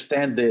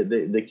 understand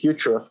the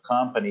culture of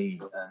company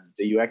and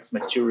the UX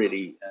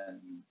maturity and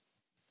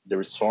the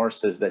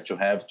resources that you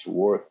have to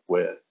work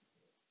with.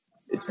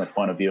 It's my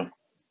point of view.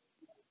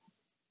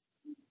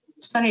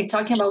 It's funny,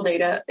 talking about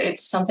data,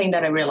 it's something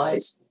that I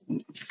realized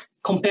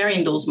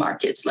comparing those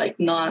markets, like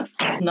not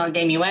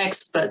game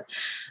UX, but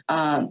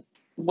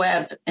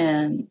web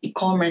and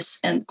e-commerce,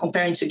 and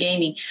comparing to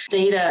gaming,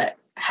 data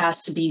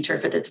has to be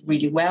interpreted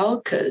really well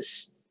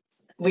because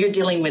we're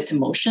dealing with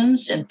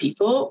emotions and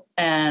people,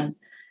 and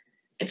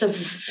it's a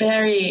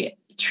very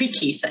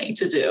tricky thing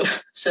to do.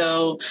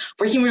 So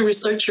working with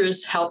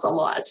researchers helped a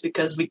lot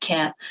because we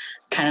can't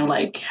kind of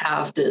like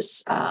have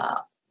this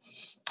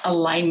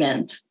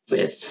alignment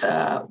with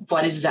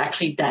what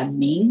exactly that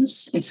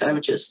means instead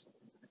of just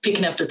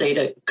picking up the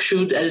data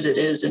crude as it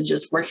is and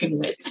just working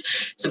with.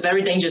 It's a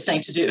very dangerous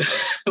thing to do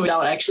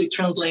without actually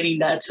translating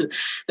that to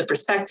the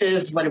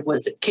perspective, what it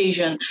was the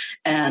occasion,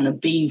 and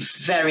being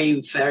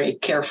very, very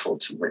careful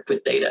to work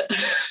with data.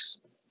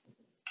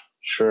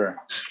 Sure.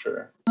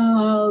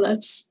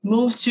 Let's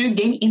move to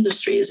game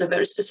industry. Is a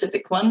very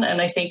specific one,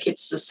 and I think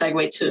it's a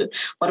segue to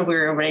what we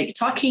were already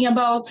talking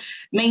about,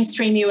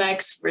 mainstream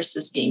UX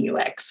versus game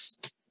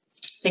UX.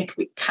 I think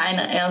we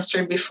kind of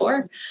answered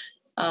before.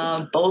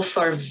 Both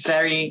are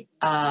very,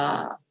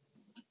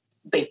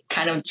 they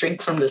kind of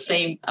drink from the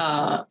same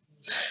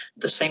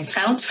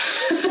fount.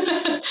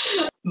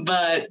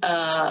 But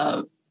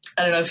I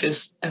don't know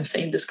if I'm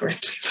saying this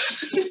correctly,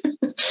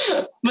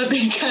 but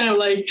they kind of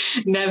like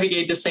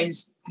navigate the same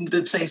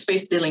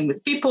space, dealing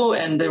with people,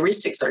 and the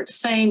heuristics are the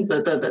same.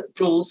 The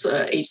rules,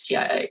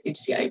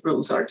 HCI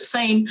rules are the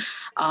same.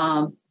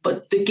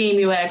 But the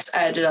game UX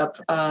added up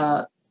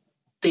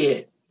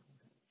the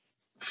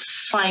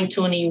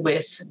fine-tuning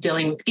with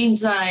dealing with game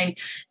design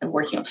and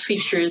working on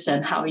features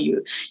and how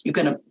you're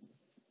going to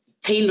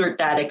tailor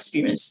that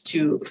experience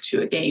to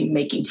a game,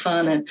 making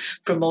fun and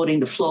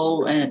promoting the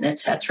flow and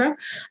etc.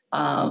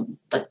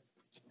 But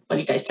what do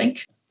you guys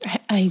think?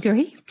 I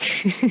agree.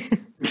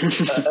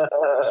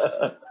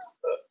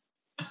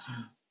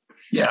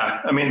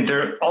 Yeah, I mean,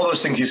 all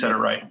those things you said are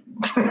right.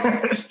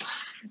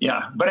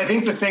 Yeah, but I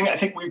think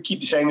we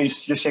keep saying the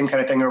same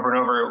kind of thing over and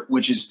over,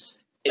 which is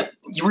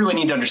you really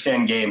need to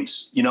understand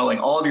games. You know, like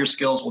all of your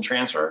skills will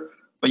transfer,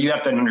 but you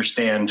have to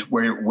understand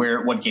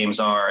what games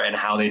are and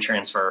how they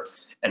transfer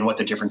and what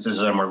the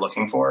differences are and we're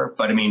looking for.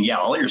 But I mean, yeah,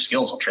 all your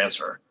skills will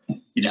transfer.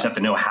 You just have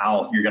to know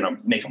how you're going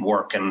to make them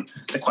work, and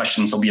the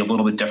questions will be a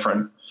little bit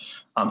different.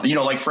 You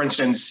know, like for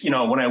instance, you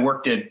know, when I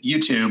worked at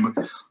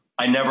YouTube,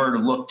 I never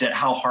looked at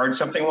how hard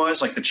something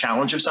was, like the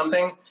challenge of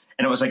something.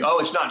 And it was like, oh,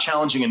 it's not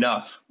challenging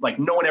enough. Like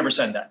no one ever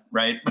said that,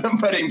 right?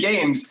 But in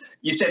games,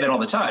 you say that all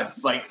the time.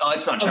 Like, oh,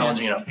 it's not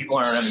challenging enough. People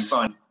aren't having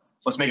fun.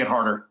 Let's make it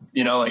harder.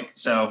 You know, like,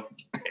 so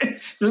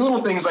there's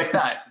little things like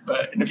that.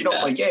 But if you don't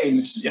play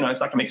games, you know,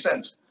 it's not gonna make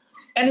sense.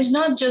 And it's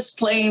not just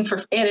playing for,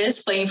 it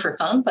is playing for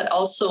fun, but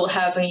also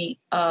having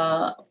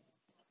a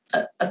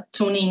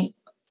tuning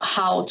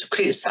how to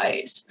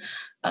criticize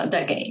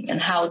that game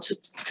and how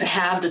to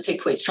have the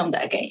takeaways from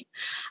that game.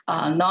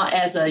 Not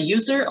as a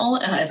user only,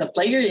 as a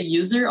player, a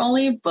user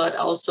only, but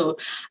also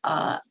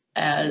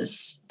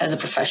as a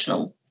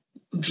professional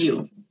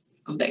view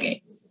of the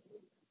game.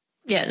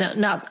 Yeah, no,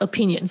 not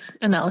opinions,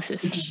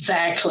 analysis.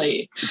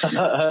 Exactly.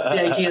 The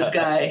ideas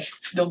guy.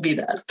 Don't be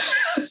that.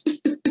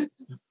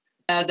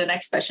 The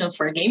next question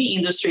for gaming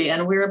industry,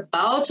 and we're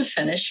about to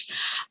finish.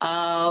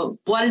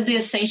 What is the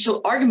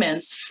essential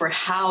arguments for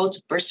how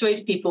to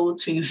persuade people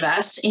to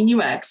invest in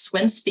UX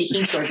when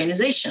speaking to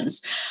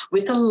organizations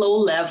with a low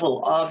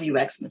level of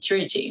UX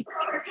maturity?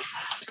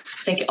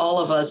 I think all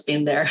of us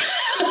been there.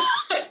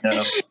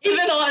 No.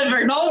 Even though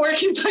we're not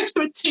working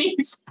with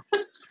teams.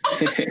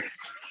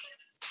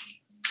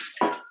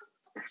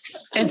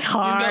 It's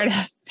hard.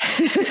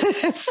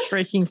 It's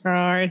freaking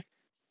hard.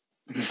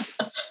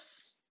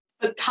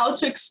 But how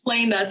to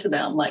explain that to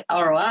them, like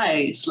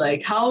ROIs,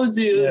 like how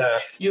do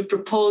you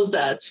propose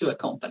that to a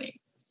company?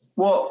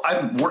 Well,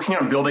 I'm working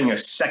on building a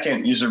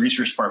second user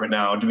research department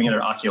now, doing it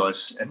at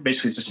Oculus. And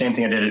basically it's the same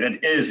thing I did.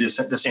 It is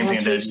the same thing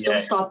I did. Don't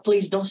stop,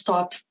 please don't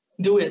stop.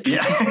 Do it.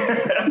 Yeah.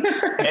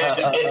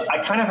 and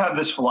I kind of have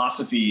this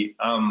philosophy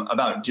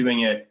about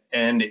doing it.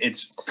 And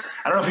it's,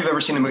 I don't know if you've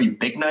ever seen the movie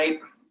Big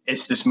Night.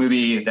 It's this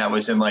movie that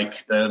was in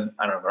like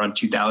around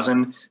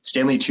 2000,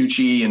 Stanley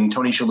Tucci and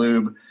Tony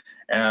Shalhoub.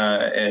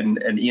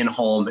 And Ian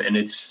Holm, and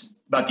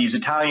it's about these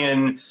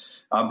Italian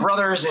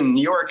brothers in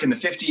New York in the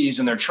 50s,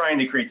 and they're trying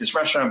to create this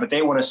restaurant, but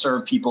they want to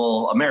serve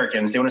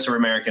Americans. They want to serve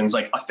Americans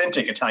like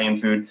authentic Italian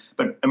food,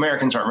 but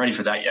Americans aren't ready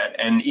for that yet.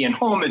 And Ian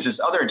Holm is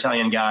this other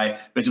Italian guy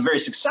who's a very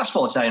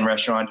successful Italian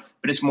restaurant,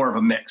 but it's more of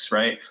a mix,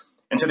 right?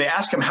 And so they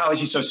ask him, how is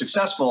he so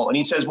successful? And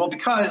he says, well,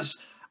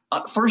 because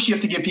first you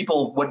have to give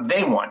people what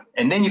they want,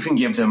 and then you can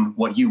give them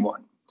what you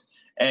want.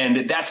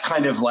 And that's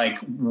kind of like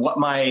what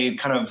my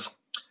kind of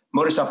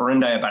modus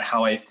operandi about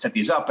how I set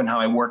these up and how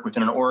I work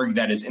within an org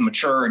that is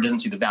immature or doesn't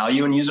see the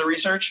value in user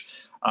research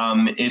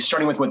is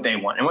starting with what they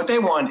want. And what they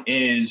want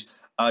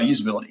is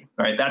usability,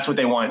 right? That's what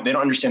they want. They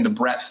don't understand the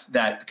breadth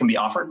that can be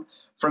offered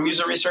from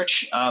user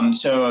research.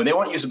 So they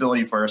want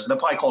usability first. They'll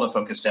probably call it a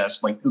focus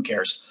test, like who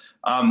cares?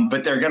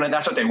 But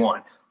that's what they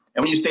want.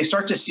 And when they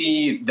start to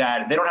see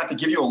that they don't have to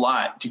give you a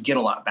lot to get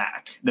a lot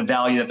back, the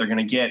value that they're going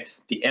to get,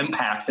 the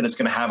impact that it's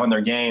going to have on their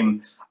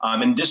game,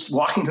 and just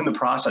walking through the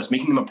process,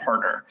 making them a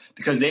partner,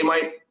 because they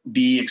might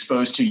be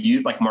exposed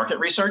to like market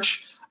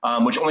research,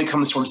 which only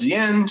comes towards the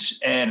end,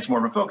 and it's more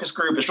of a focus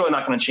group. It's really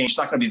not going to change. It's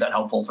not going to be that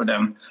helpful for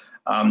them.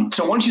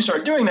 So once you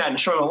start doing that and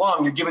showing them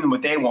along, you're giving them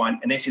what they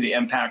want, and they see the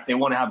impact. They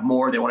want to have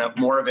more. They want to have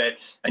more of it,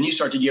 and you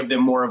start to give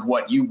them more of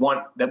what you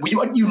want,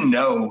 what you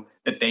know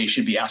that they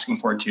should be asking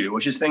for too,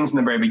 which is things in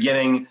the very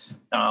beginning,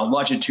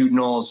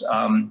 longitudinals,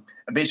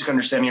 a basic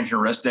understanding of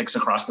heuristics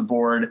across the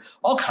board,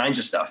 all kinds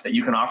of stuff that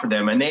you can offer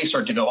them, and they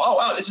start to go, oh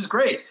wow, this is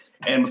great.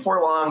 And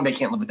before long, they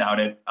can't live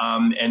without it.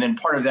 And then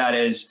part of that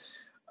is,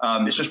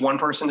 it's just one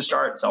person to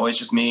start. It's always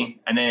just me.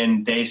 And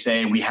then they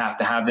say, we have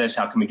to have this.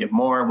 How can we get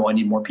more? Well, I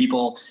need more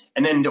people.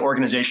 And then the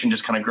organization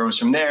just kind of grows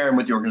from there. And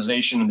with the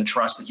organization and the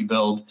trust that you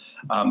build,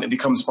 it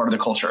becomes part of the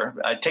culture.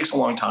 It takes a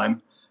long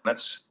time. But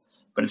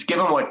it's give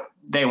them what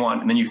they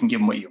want, and then you can give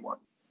them what you want.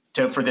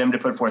 For them to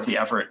put forth the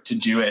effort to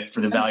do it for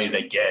the value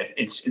they get.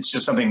 It's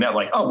just something that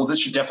like, oh, well, this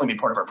should definitely be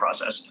part of our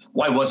process.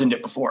 Why wasn't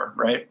it before,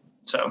 right?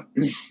 So...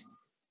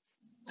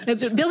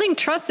 Building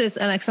trust is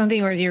like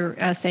something where you're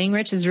saying,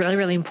 Rich, is really,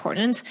 really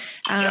important.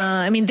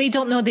 I mean, they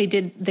don't know, they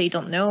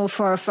don't know.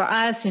 For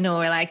us, you know,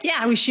 we're like,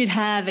 yeah, we should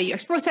have a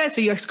UX process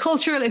or UX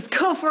culture. Let's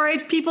go for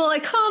it. People are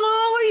like, come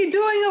on, what are you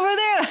doing over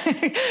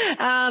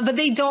there? But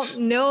they don't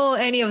know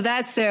any of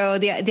that. So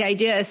the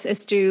idea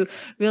is to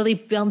really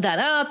build that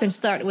up and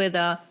start with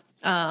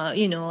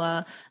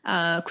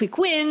quick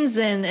wins,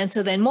 and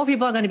so then more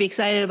people are going to be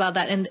excited about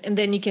that, and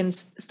then you can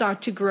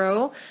start to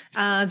grow,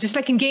 just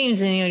like in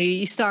games. And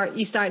you start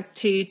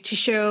to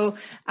show,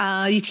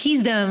 you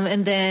tease them,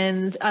 and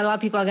then a lot of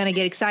people are going to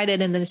get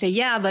excited, and then say,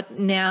 yeah, but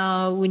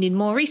now we need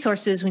more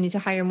resources. We need to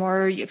hire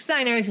more UX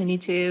designers. We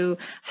need to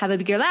have a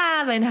bigger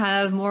lab and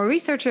have more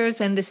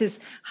researchers, and this is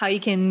how you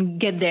can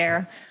get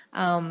there.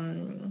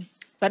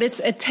 But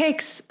it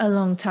takes a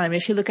long time.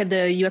 If you look at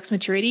the UX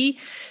maturity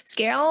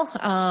scale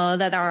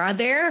that are out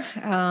there,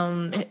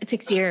 it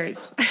takes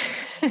years.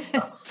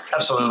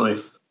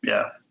 Absolutely,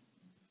 yeah.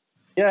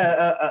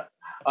 Yeah,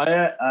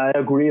 I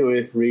agree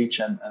with Rich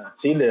and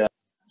Celia.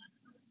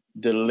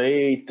 The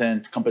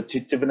latent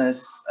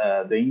competitiveness,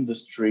 the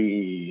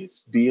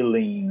industry's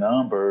billing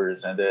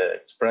numbers and the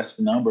expressive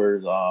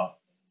numbers of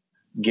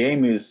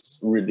game is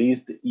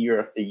released year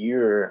after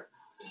year.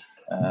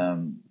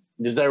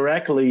 this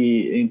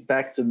directly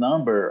impacts the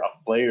number of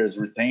players,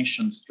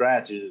 retention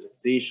strategies,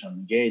 acquisition,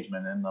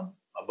 engagement, and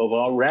above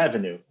all,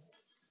 revenue.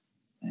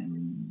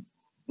 And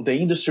the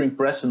industry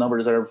impressive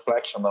numbers are a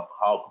reflection of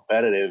how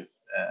competitive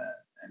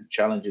and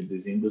challenging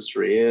this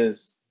industry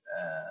is,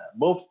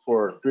 both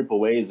for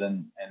AAAs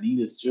and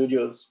indie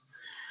studios.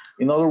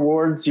 In other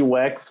words,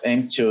 UX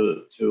aims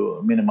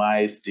to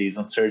minimize these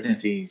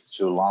uncertainties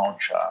to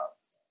launch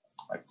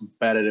a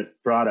competitive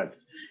product.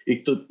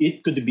 It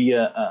could be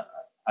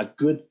a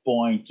good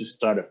point to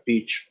start a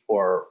pitch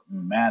for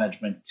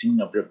management team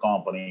of your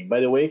company. By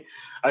the way,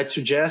 I'd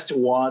suggest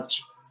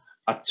watch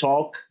a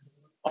talk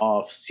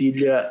of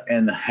Celia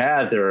and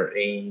Heather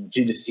in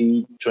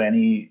GDC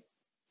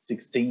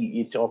 2016.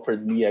 It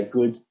offered me a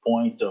good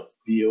point of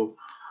view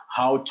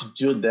how to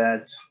do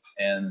that,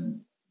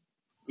 and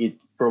it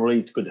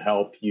could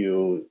help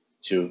you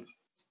too.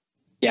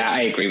 Yeah,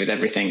 I agree with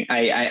everything.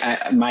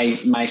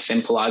 My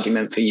simple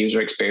argument for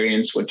user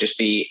experience would just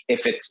be,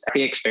 if it's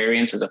the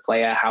experience as a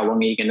player, how long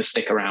are you going to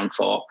stick around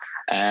for?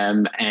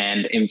 And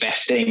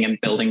investing and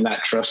building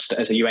that trust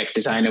as a UX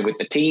designer with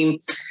the team,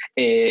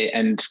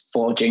 and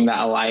forging that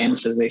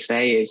alliance, as they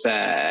say,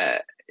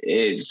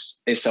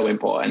 is so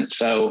important.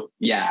 So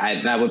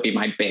yeah, that would be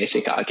my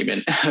basic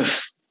argument.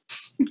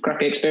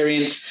 Crappy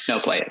experience, no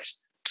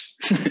players.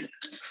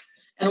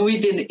 And we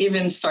didn't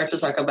even start to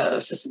talk about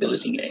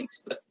accessibility in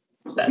games, but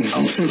that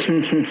also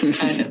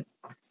kind of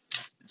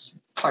is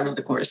part of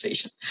the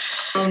conversation.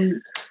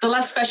 The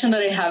last question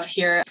that I have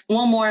here,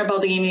 one more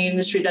about the gaming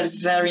industry that is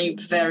very,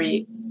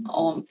 very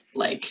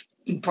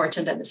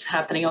important, that is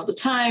happening all the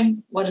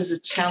time. What is the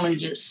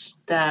challenges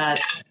that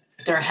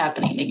are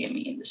happening in the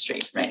gaming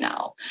industry right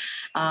now,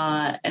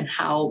 and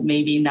how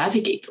maybe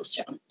navigate those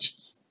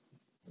challenges?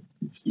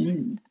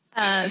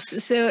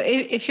 So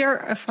if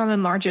you're from a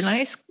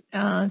marginalized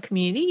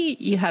community,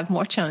 you have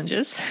more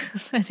challenges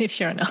than if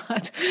you're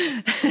not.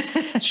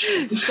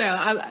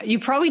 So you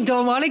probably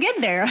don't want to get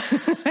there.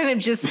 And I'm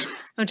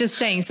just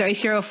saying. So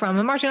if you're from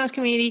a marginalized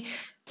community,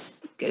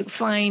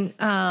 find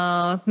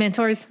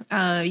mentors.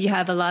 You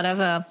have a lot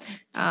of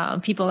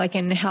people that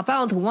can help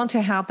out, who want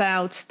to help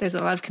out. There's a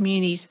lot of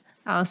communities,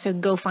 so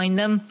go find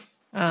them.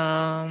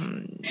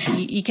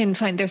 You can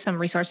find, there's some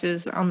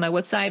resources on my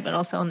website, but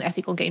also on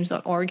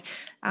ethicalgames.org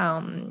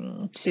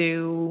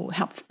to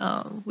help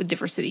with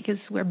diversity,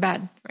 because we're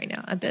bad right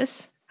now at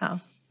this.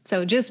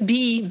 So just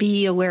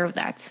be aware of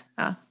that.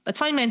 But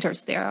find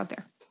mentors, they're out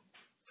there.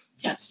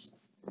 Yes,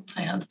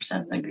 I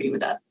 100% agree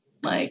with that.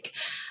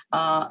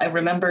 I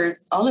remember,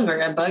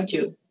 Oliver, I bugged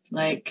you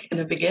in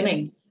the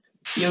beginning.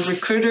 You're a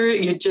recruiter,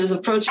 you just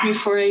approached me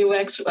for a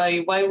UX, a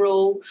Y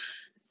role.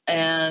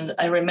 And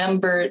I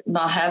remember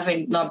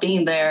not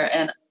being there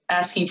and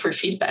asking for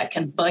feedback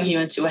and bugging you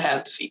until I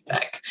have the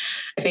feedback.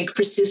 I think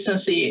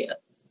persistency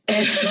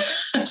is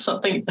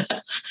something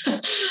that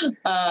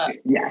that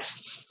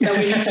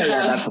we need to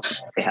have.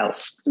 It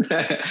helps.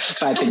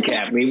 I think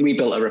we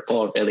built a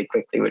rapport really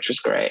quickly, which was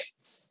great.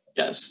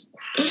 Yes,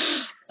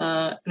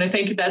 and I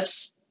think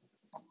that's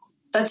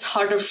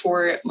harder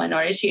for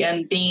minority,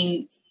 and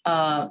being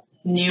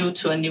new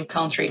to a new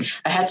country.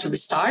 I had to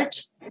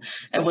restart.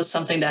 It was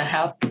something that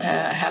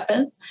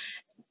happened,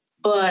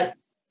 but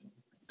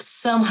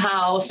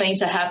somehow things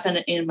that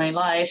happened in my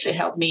life, it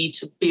helped me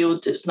to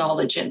build this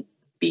knowledge and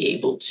be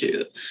able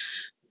to,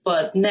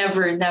 but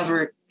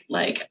never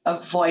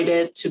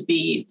avoided to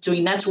be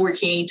doing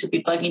networking, to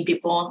be bugging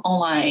people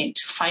online,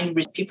 to find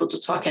people to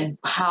talk, and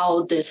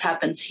how this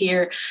happens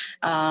here,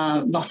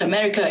 North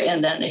America.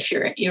 And then if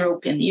you're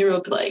in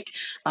Europe,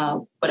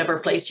 whatever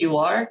place you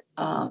are,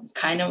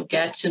 kind of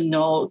get to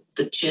know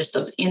the gist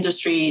of the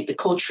industry, the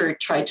culture,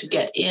 try to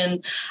get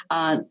in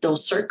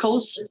those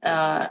circles.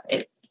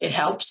 It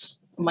helps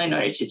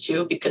minority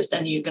too, because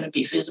then you're going to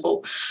be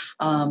visible,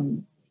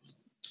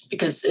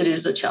 because it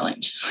is a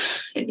challenge.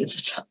 It is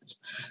a challenge.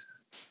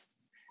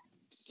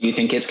 Do you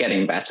think it's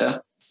getting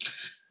better?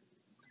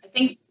 I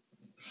think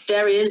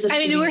there is.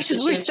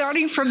 We're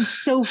starting from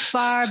so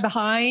far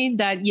behind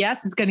that.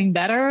 Yes, it's getting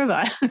better,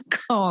 but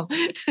come on,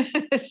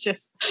 it's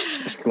just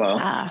slow.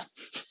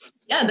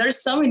 Yeah,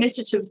 there's some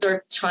initiatives that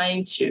are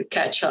trying to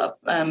catch up,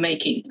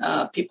 making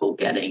people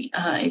getting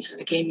into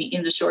the gaming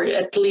industry, or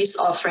at least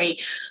offering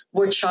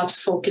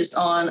workshops focused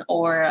on,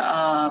 or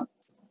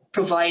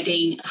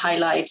providing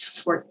highlights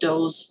for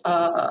those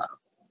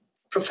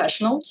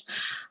professionals.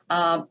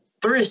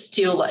 But it's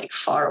still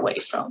far away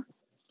from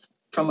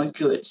a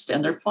good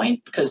standard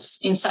point, because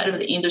inside of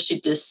the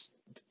industry,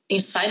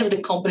 inside of the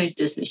companies,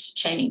 this needs to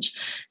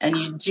change. And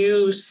you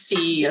do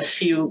see a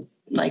few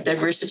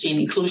diversity and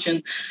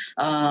inclusion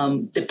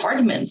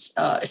departments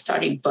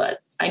starting,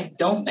 but I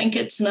don't think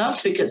it's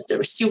enough, because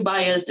there's still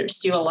bias. There's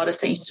still a lot of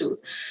things to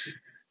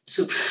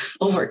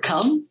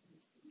overcome.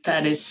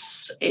 That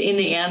is, in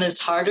the end, is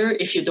harder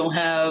if you don't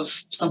have a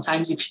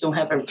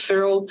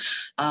referral,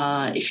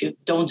 if you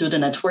don't do the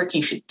networking,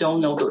 if you don't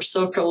know those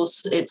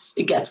circles, it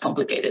gets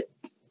complicated.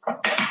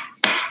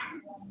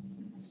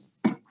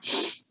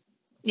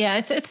 Yeah,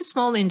 it's a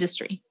small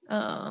industry.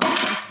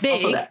 It's big.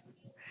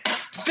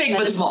 It's big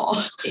but small.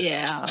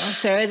 Yeah.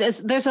 So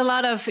there's a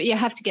lot of, you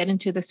have to get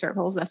into the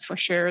circles, that's for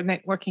sure.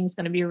 Networking is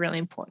going to be really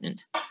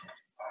important.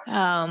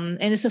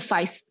 And it's a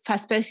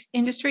fast-paced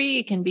industry.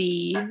 It can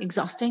be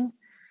exhausting.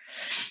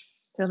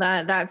 So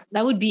that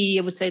would be,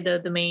 I would say,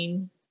 the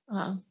main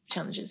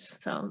challenges.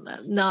 So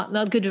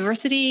not good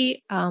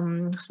diversity,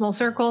 small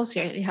circles.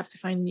 You have to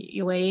find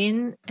your way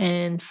in,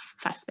 and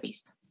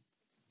fast-paced.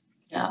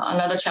 Yeah,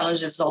 another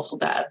challenge is also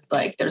that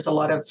like there's a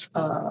lot of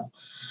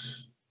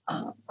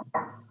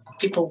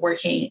people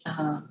working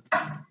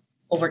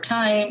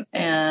overtime,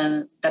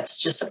 and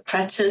that's just a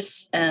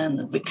practice,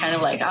 and we kind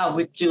of like,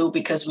 we do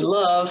because we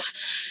love,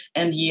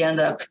 and you end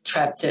up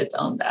trapped it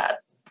on that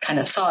kind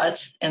of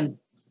thought, and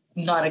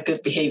not a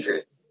good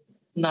behavior,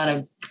 not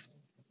a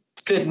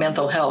good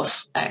mental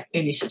health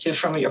initiative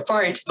from your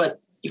part, but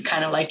you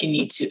kind of like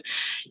you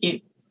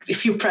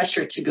feel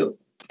pressure to go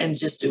and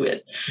just do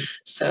it.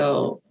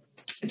 So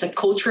it's a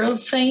cultural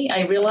thing.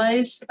 I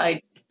realized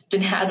I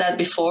didn't have that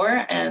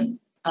before, and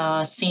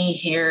seeing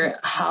here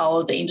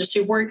how the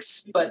industry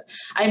works, but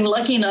I'm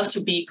lucky enough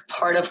to be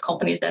part of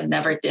companies that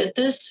never did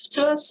this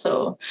to us,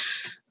 so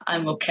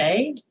I'm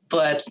okay.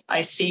 But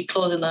I see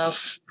close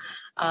enough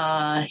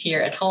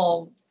here at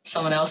home,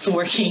 someone else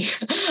working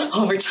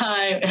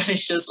overtime, and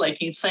it's just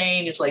like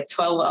insane. It's like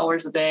 12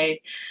 hours a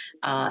day.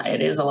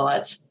 It is a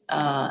lot,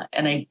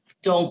 and I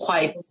don't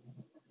quite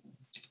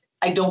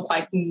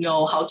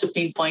know how to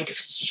pinpoint if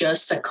it's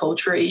just a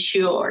culture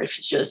issue or if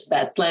it's just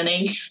bad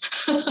planning.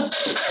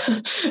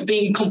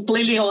 Being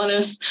completely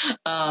honest.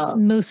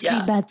 Mostly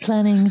bad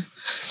planning.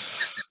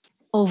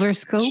 Over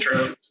scope.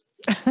 True.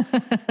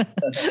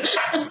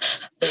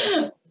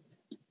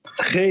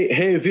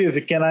 Hey,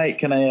 Viv, can I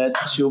add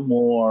two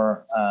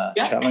more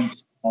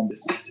challenges on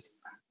this?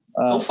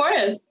 Go for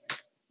it.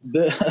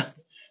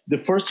 The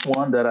first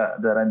one that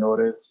I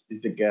noticed is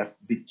the gap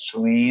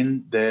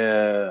between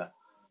the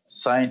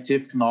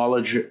scientific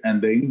knowledge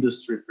and the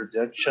industry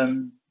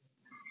projection,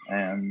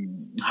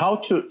 and how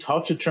to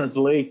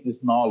translate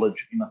this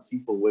knowledge in a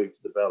simple way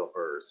to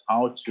developers,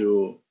 how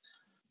to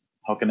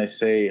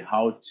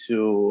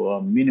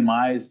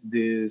minimize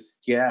this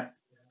gap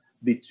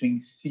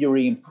between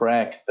theory and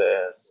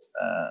practice.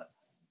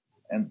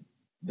 And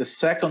the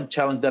second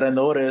challenge that I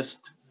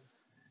noticed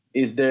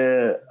is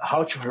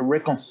how to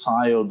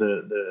reconcile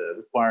the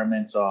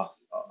requirements of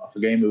a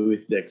game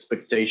with the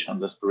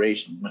expectations,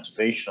 aspirations,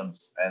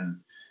 motivations,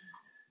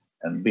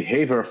 and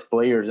behavior of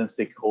players and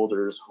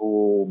stakeholders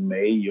who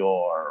may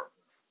or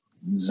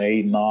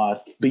may not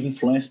be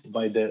influenced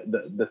by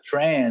the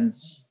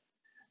trends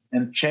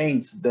and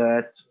changes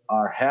that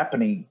are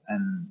happening,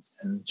 and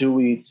do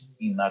it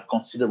in a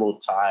considerable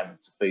time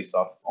to face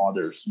off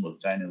other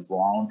simultaneous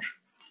launch.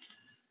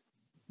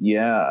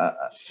 Yeah,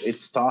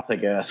 it's tough, I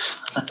guess.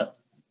 So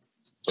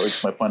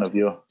it's my point of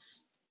view.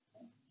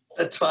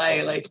 That's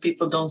why like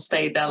people don't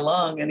stay that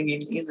long in the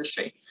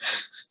industry.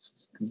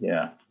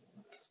 Yeah.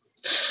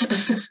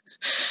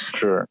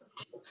 Sure.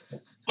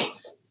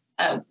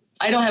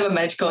 I don't have a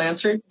magical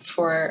answer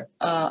for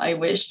I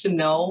wish to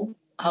know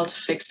how to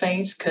fix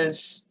things,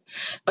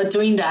 but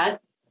doing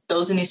that,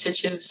 those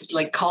initiatives,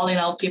 like calling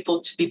out people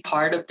to be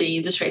part of the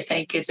industry, I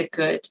think is a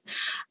good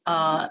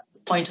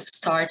point of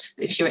start.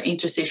 If you're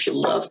interested, if you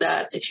love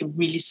that, if you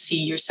really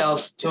see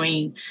yourself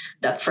doing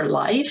that for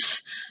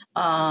life,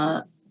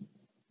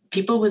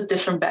 people with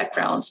different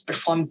backgrounds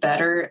perform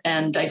better,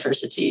 and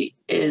diversity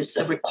is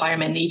a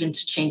requirement even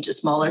to change the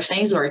smaller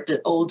things or the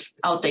old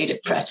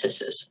outdated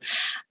practices.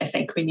 I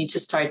think we need to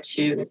start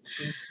to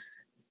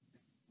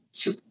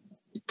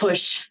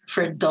push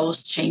for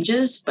those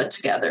changes, but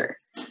together.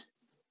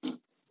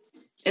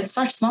 And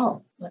start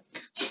small,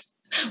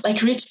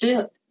 like Rich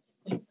did.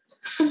 Yeah.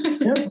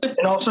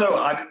 And also,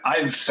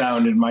 I've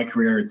found in my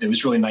career it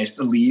was really nice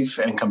to leave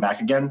and come back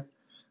again.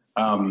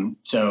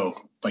 So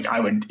like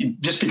I would,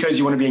 just because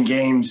you want to be in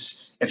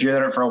games, if you're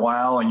there for a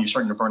while and you're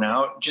starting to burn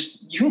out,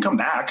 you can come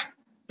back.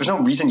 There's no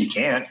reason you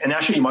can't. And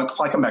actually you might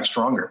probably come back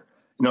stronger.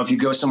 You know, if you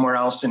go somewhere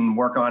else and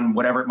work on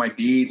whatever it might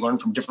be, learn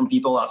from different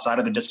people outside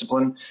of the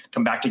discipline,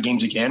 come back to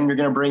games again, you're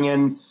going to bring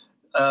in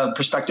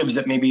perspectives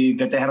that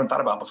they hadn't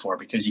thought about before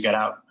because you got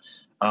out.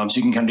 So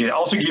you can kind of do that.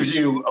 Also gives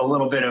you a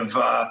little bit of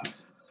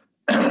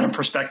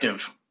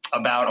perspective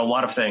about a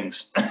lot of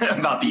things,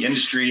 about the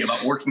industry,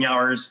 about working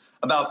hours,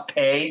 about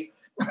pay.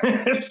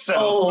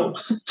 So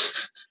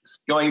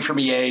going from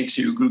EA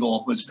to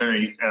Google was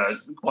very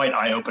quite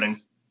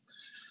eye-opening.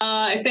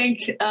 I think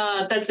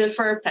that's it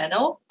for our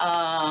panel.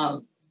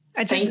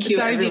 Thank you,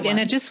 sorry, everyone. Vivian,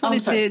 I just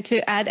wanted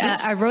to add,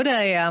 yes. I wrote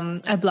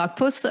a blog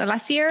post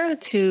last year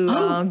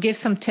to give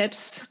some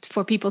tips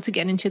for people to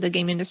get into the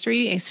game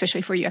industry,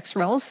 especially for UX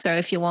roles. So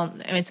if you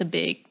want, it's a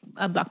big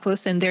blog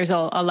post, and there's a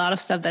lot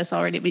of stuff that's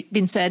already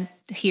been said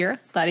here.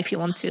 But if you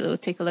want to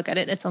take a look at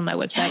it, it's on my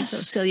website, yes.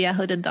 So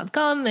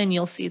celiahoden.com, and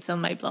you'll see it's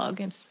on my blog.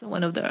 It's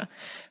one of the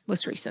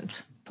most recent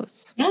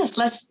posts. Yes,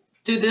 let's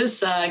do this.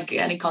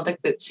 Get in contact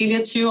with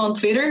Celia too on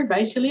Twitter,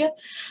 right, Celia?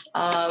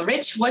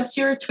 Rich, what's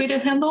your Twitter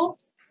handle?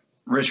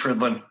 Rich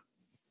Ridlin.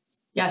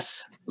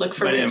 Yes, look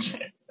for Rich.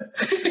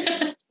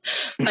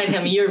 Find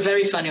him. You're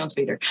very funny on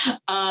Twitter.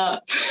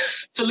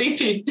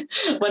 Felipe,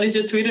 what is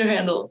your Twitter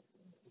handle?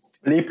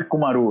 Felipe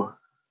Cumaru.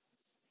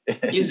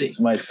 Easy. It's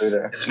my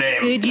Twitter. His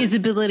name. Good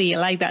usability. I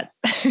like that.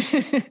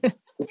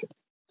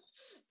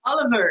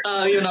 Oliver,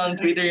 you're not on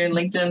Twitter, you're on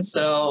LinkedIn,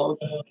 so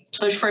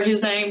search for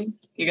his name.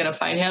 You're gonna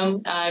find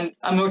him. I'm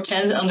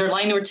Hortense,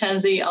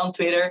 _Hortense on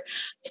Twitter,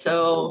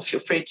 so feel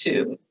free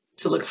to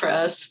look for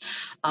us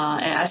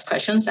and ask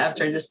questions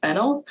after this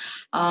panel.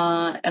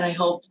 And I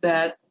hope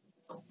that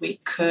we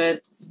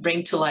could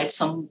bring to light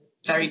some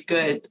very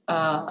good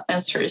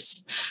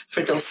answers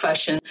for those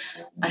questions.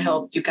 I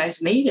hope you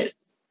guys made it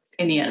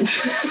in the end.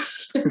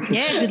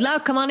 Yeah, good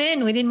luck. Come on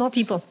in. We need more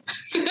people.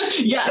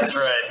 Yes. That's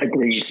right.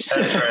 Agreed.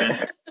 That's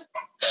right.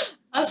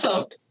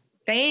 Awesome.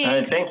 Thanks. All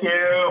right. Thank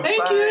you.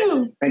 Thank Bye.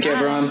 you. Thank you,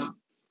 everyone.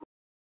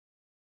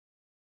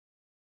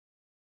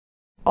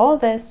 All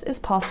this is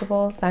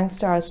possible thanks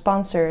to our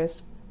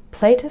sponsors,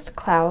 Playtest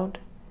Cloud,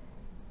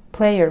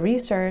 Player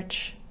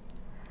Research,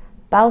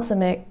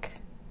 Balsamic,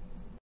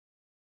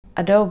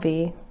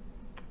 Adobe,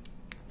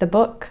 the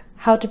book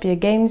How to Be a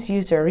Games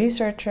User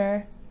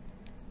Researcher,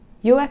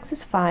 UX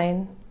is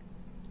Fine,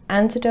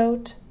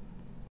 Antidote,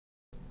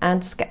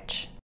 and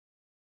Sketch.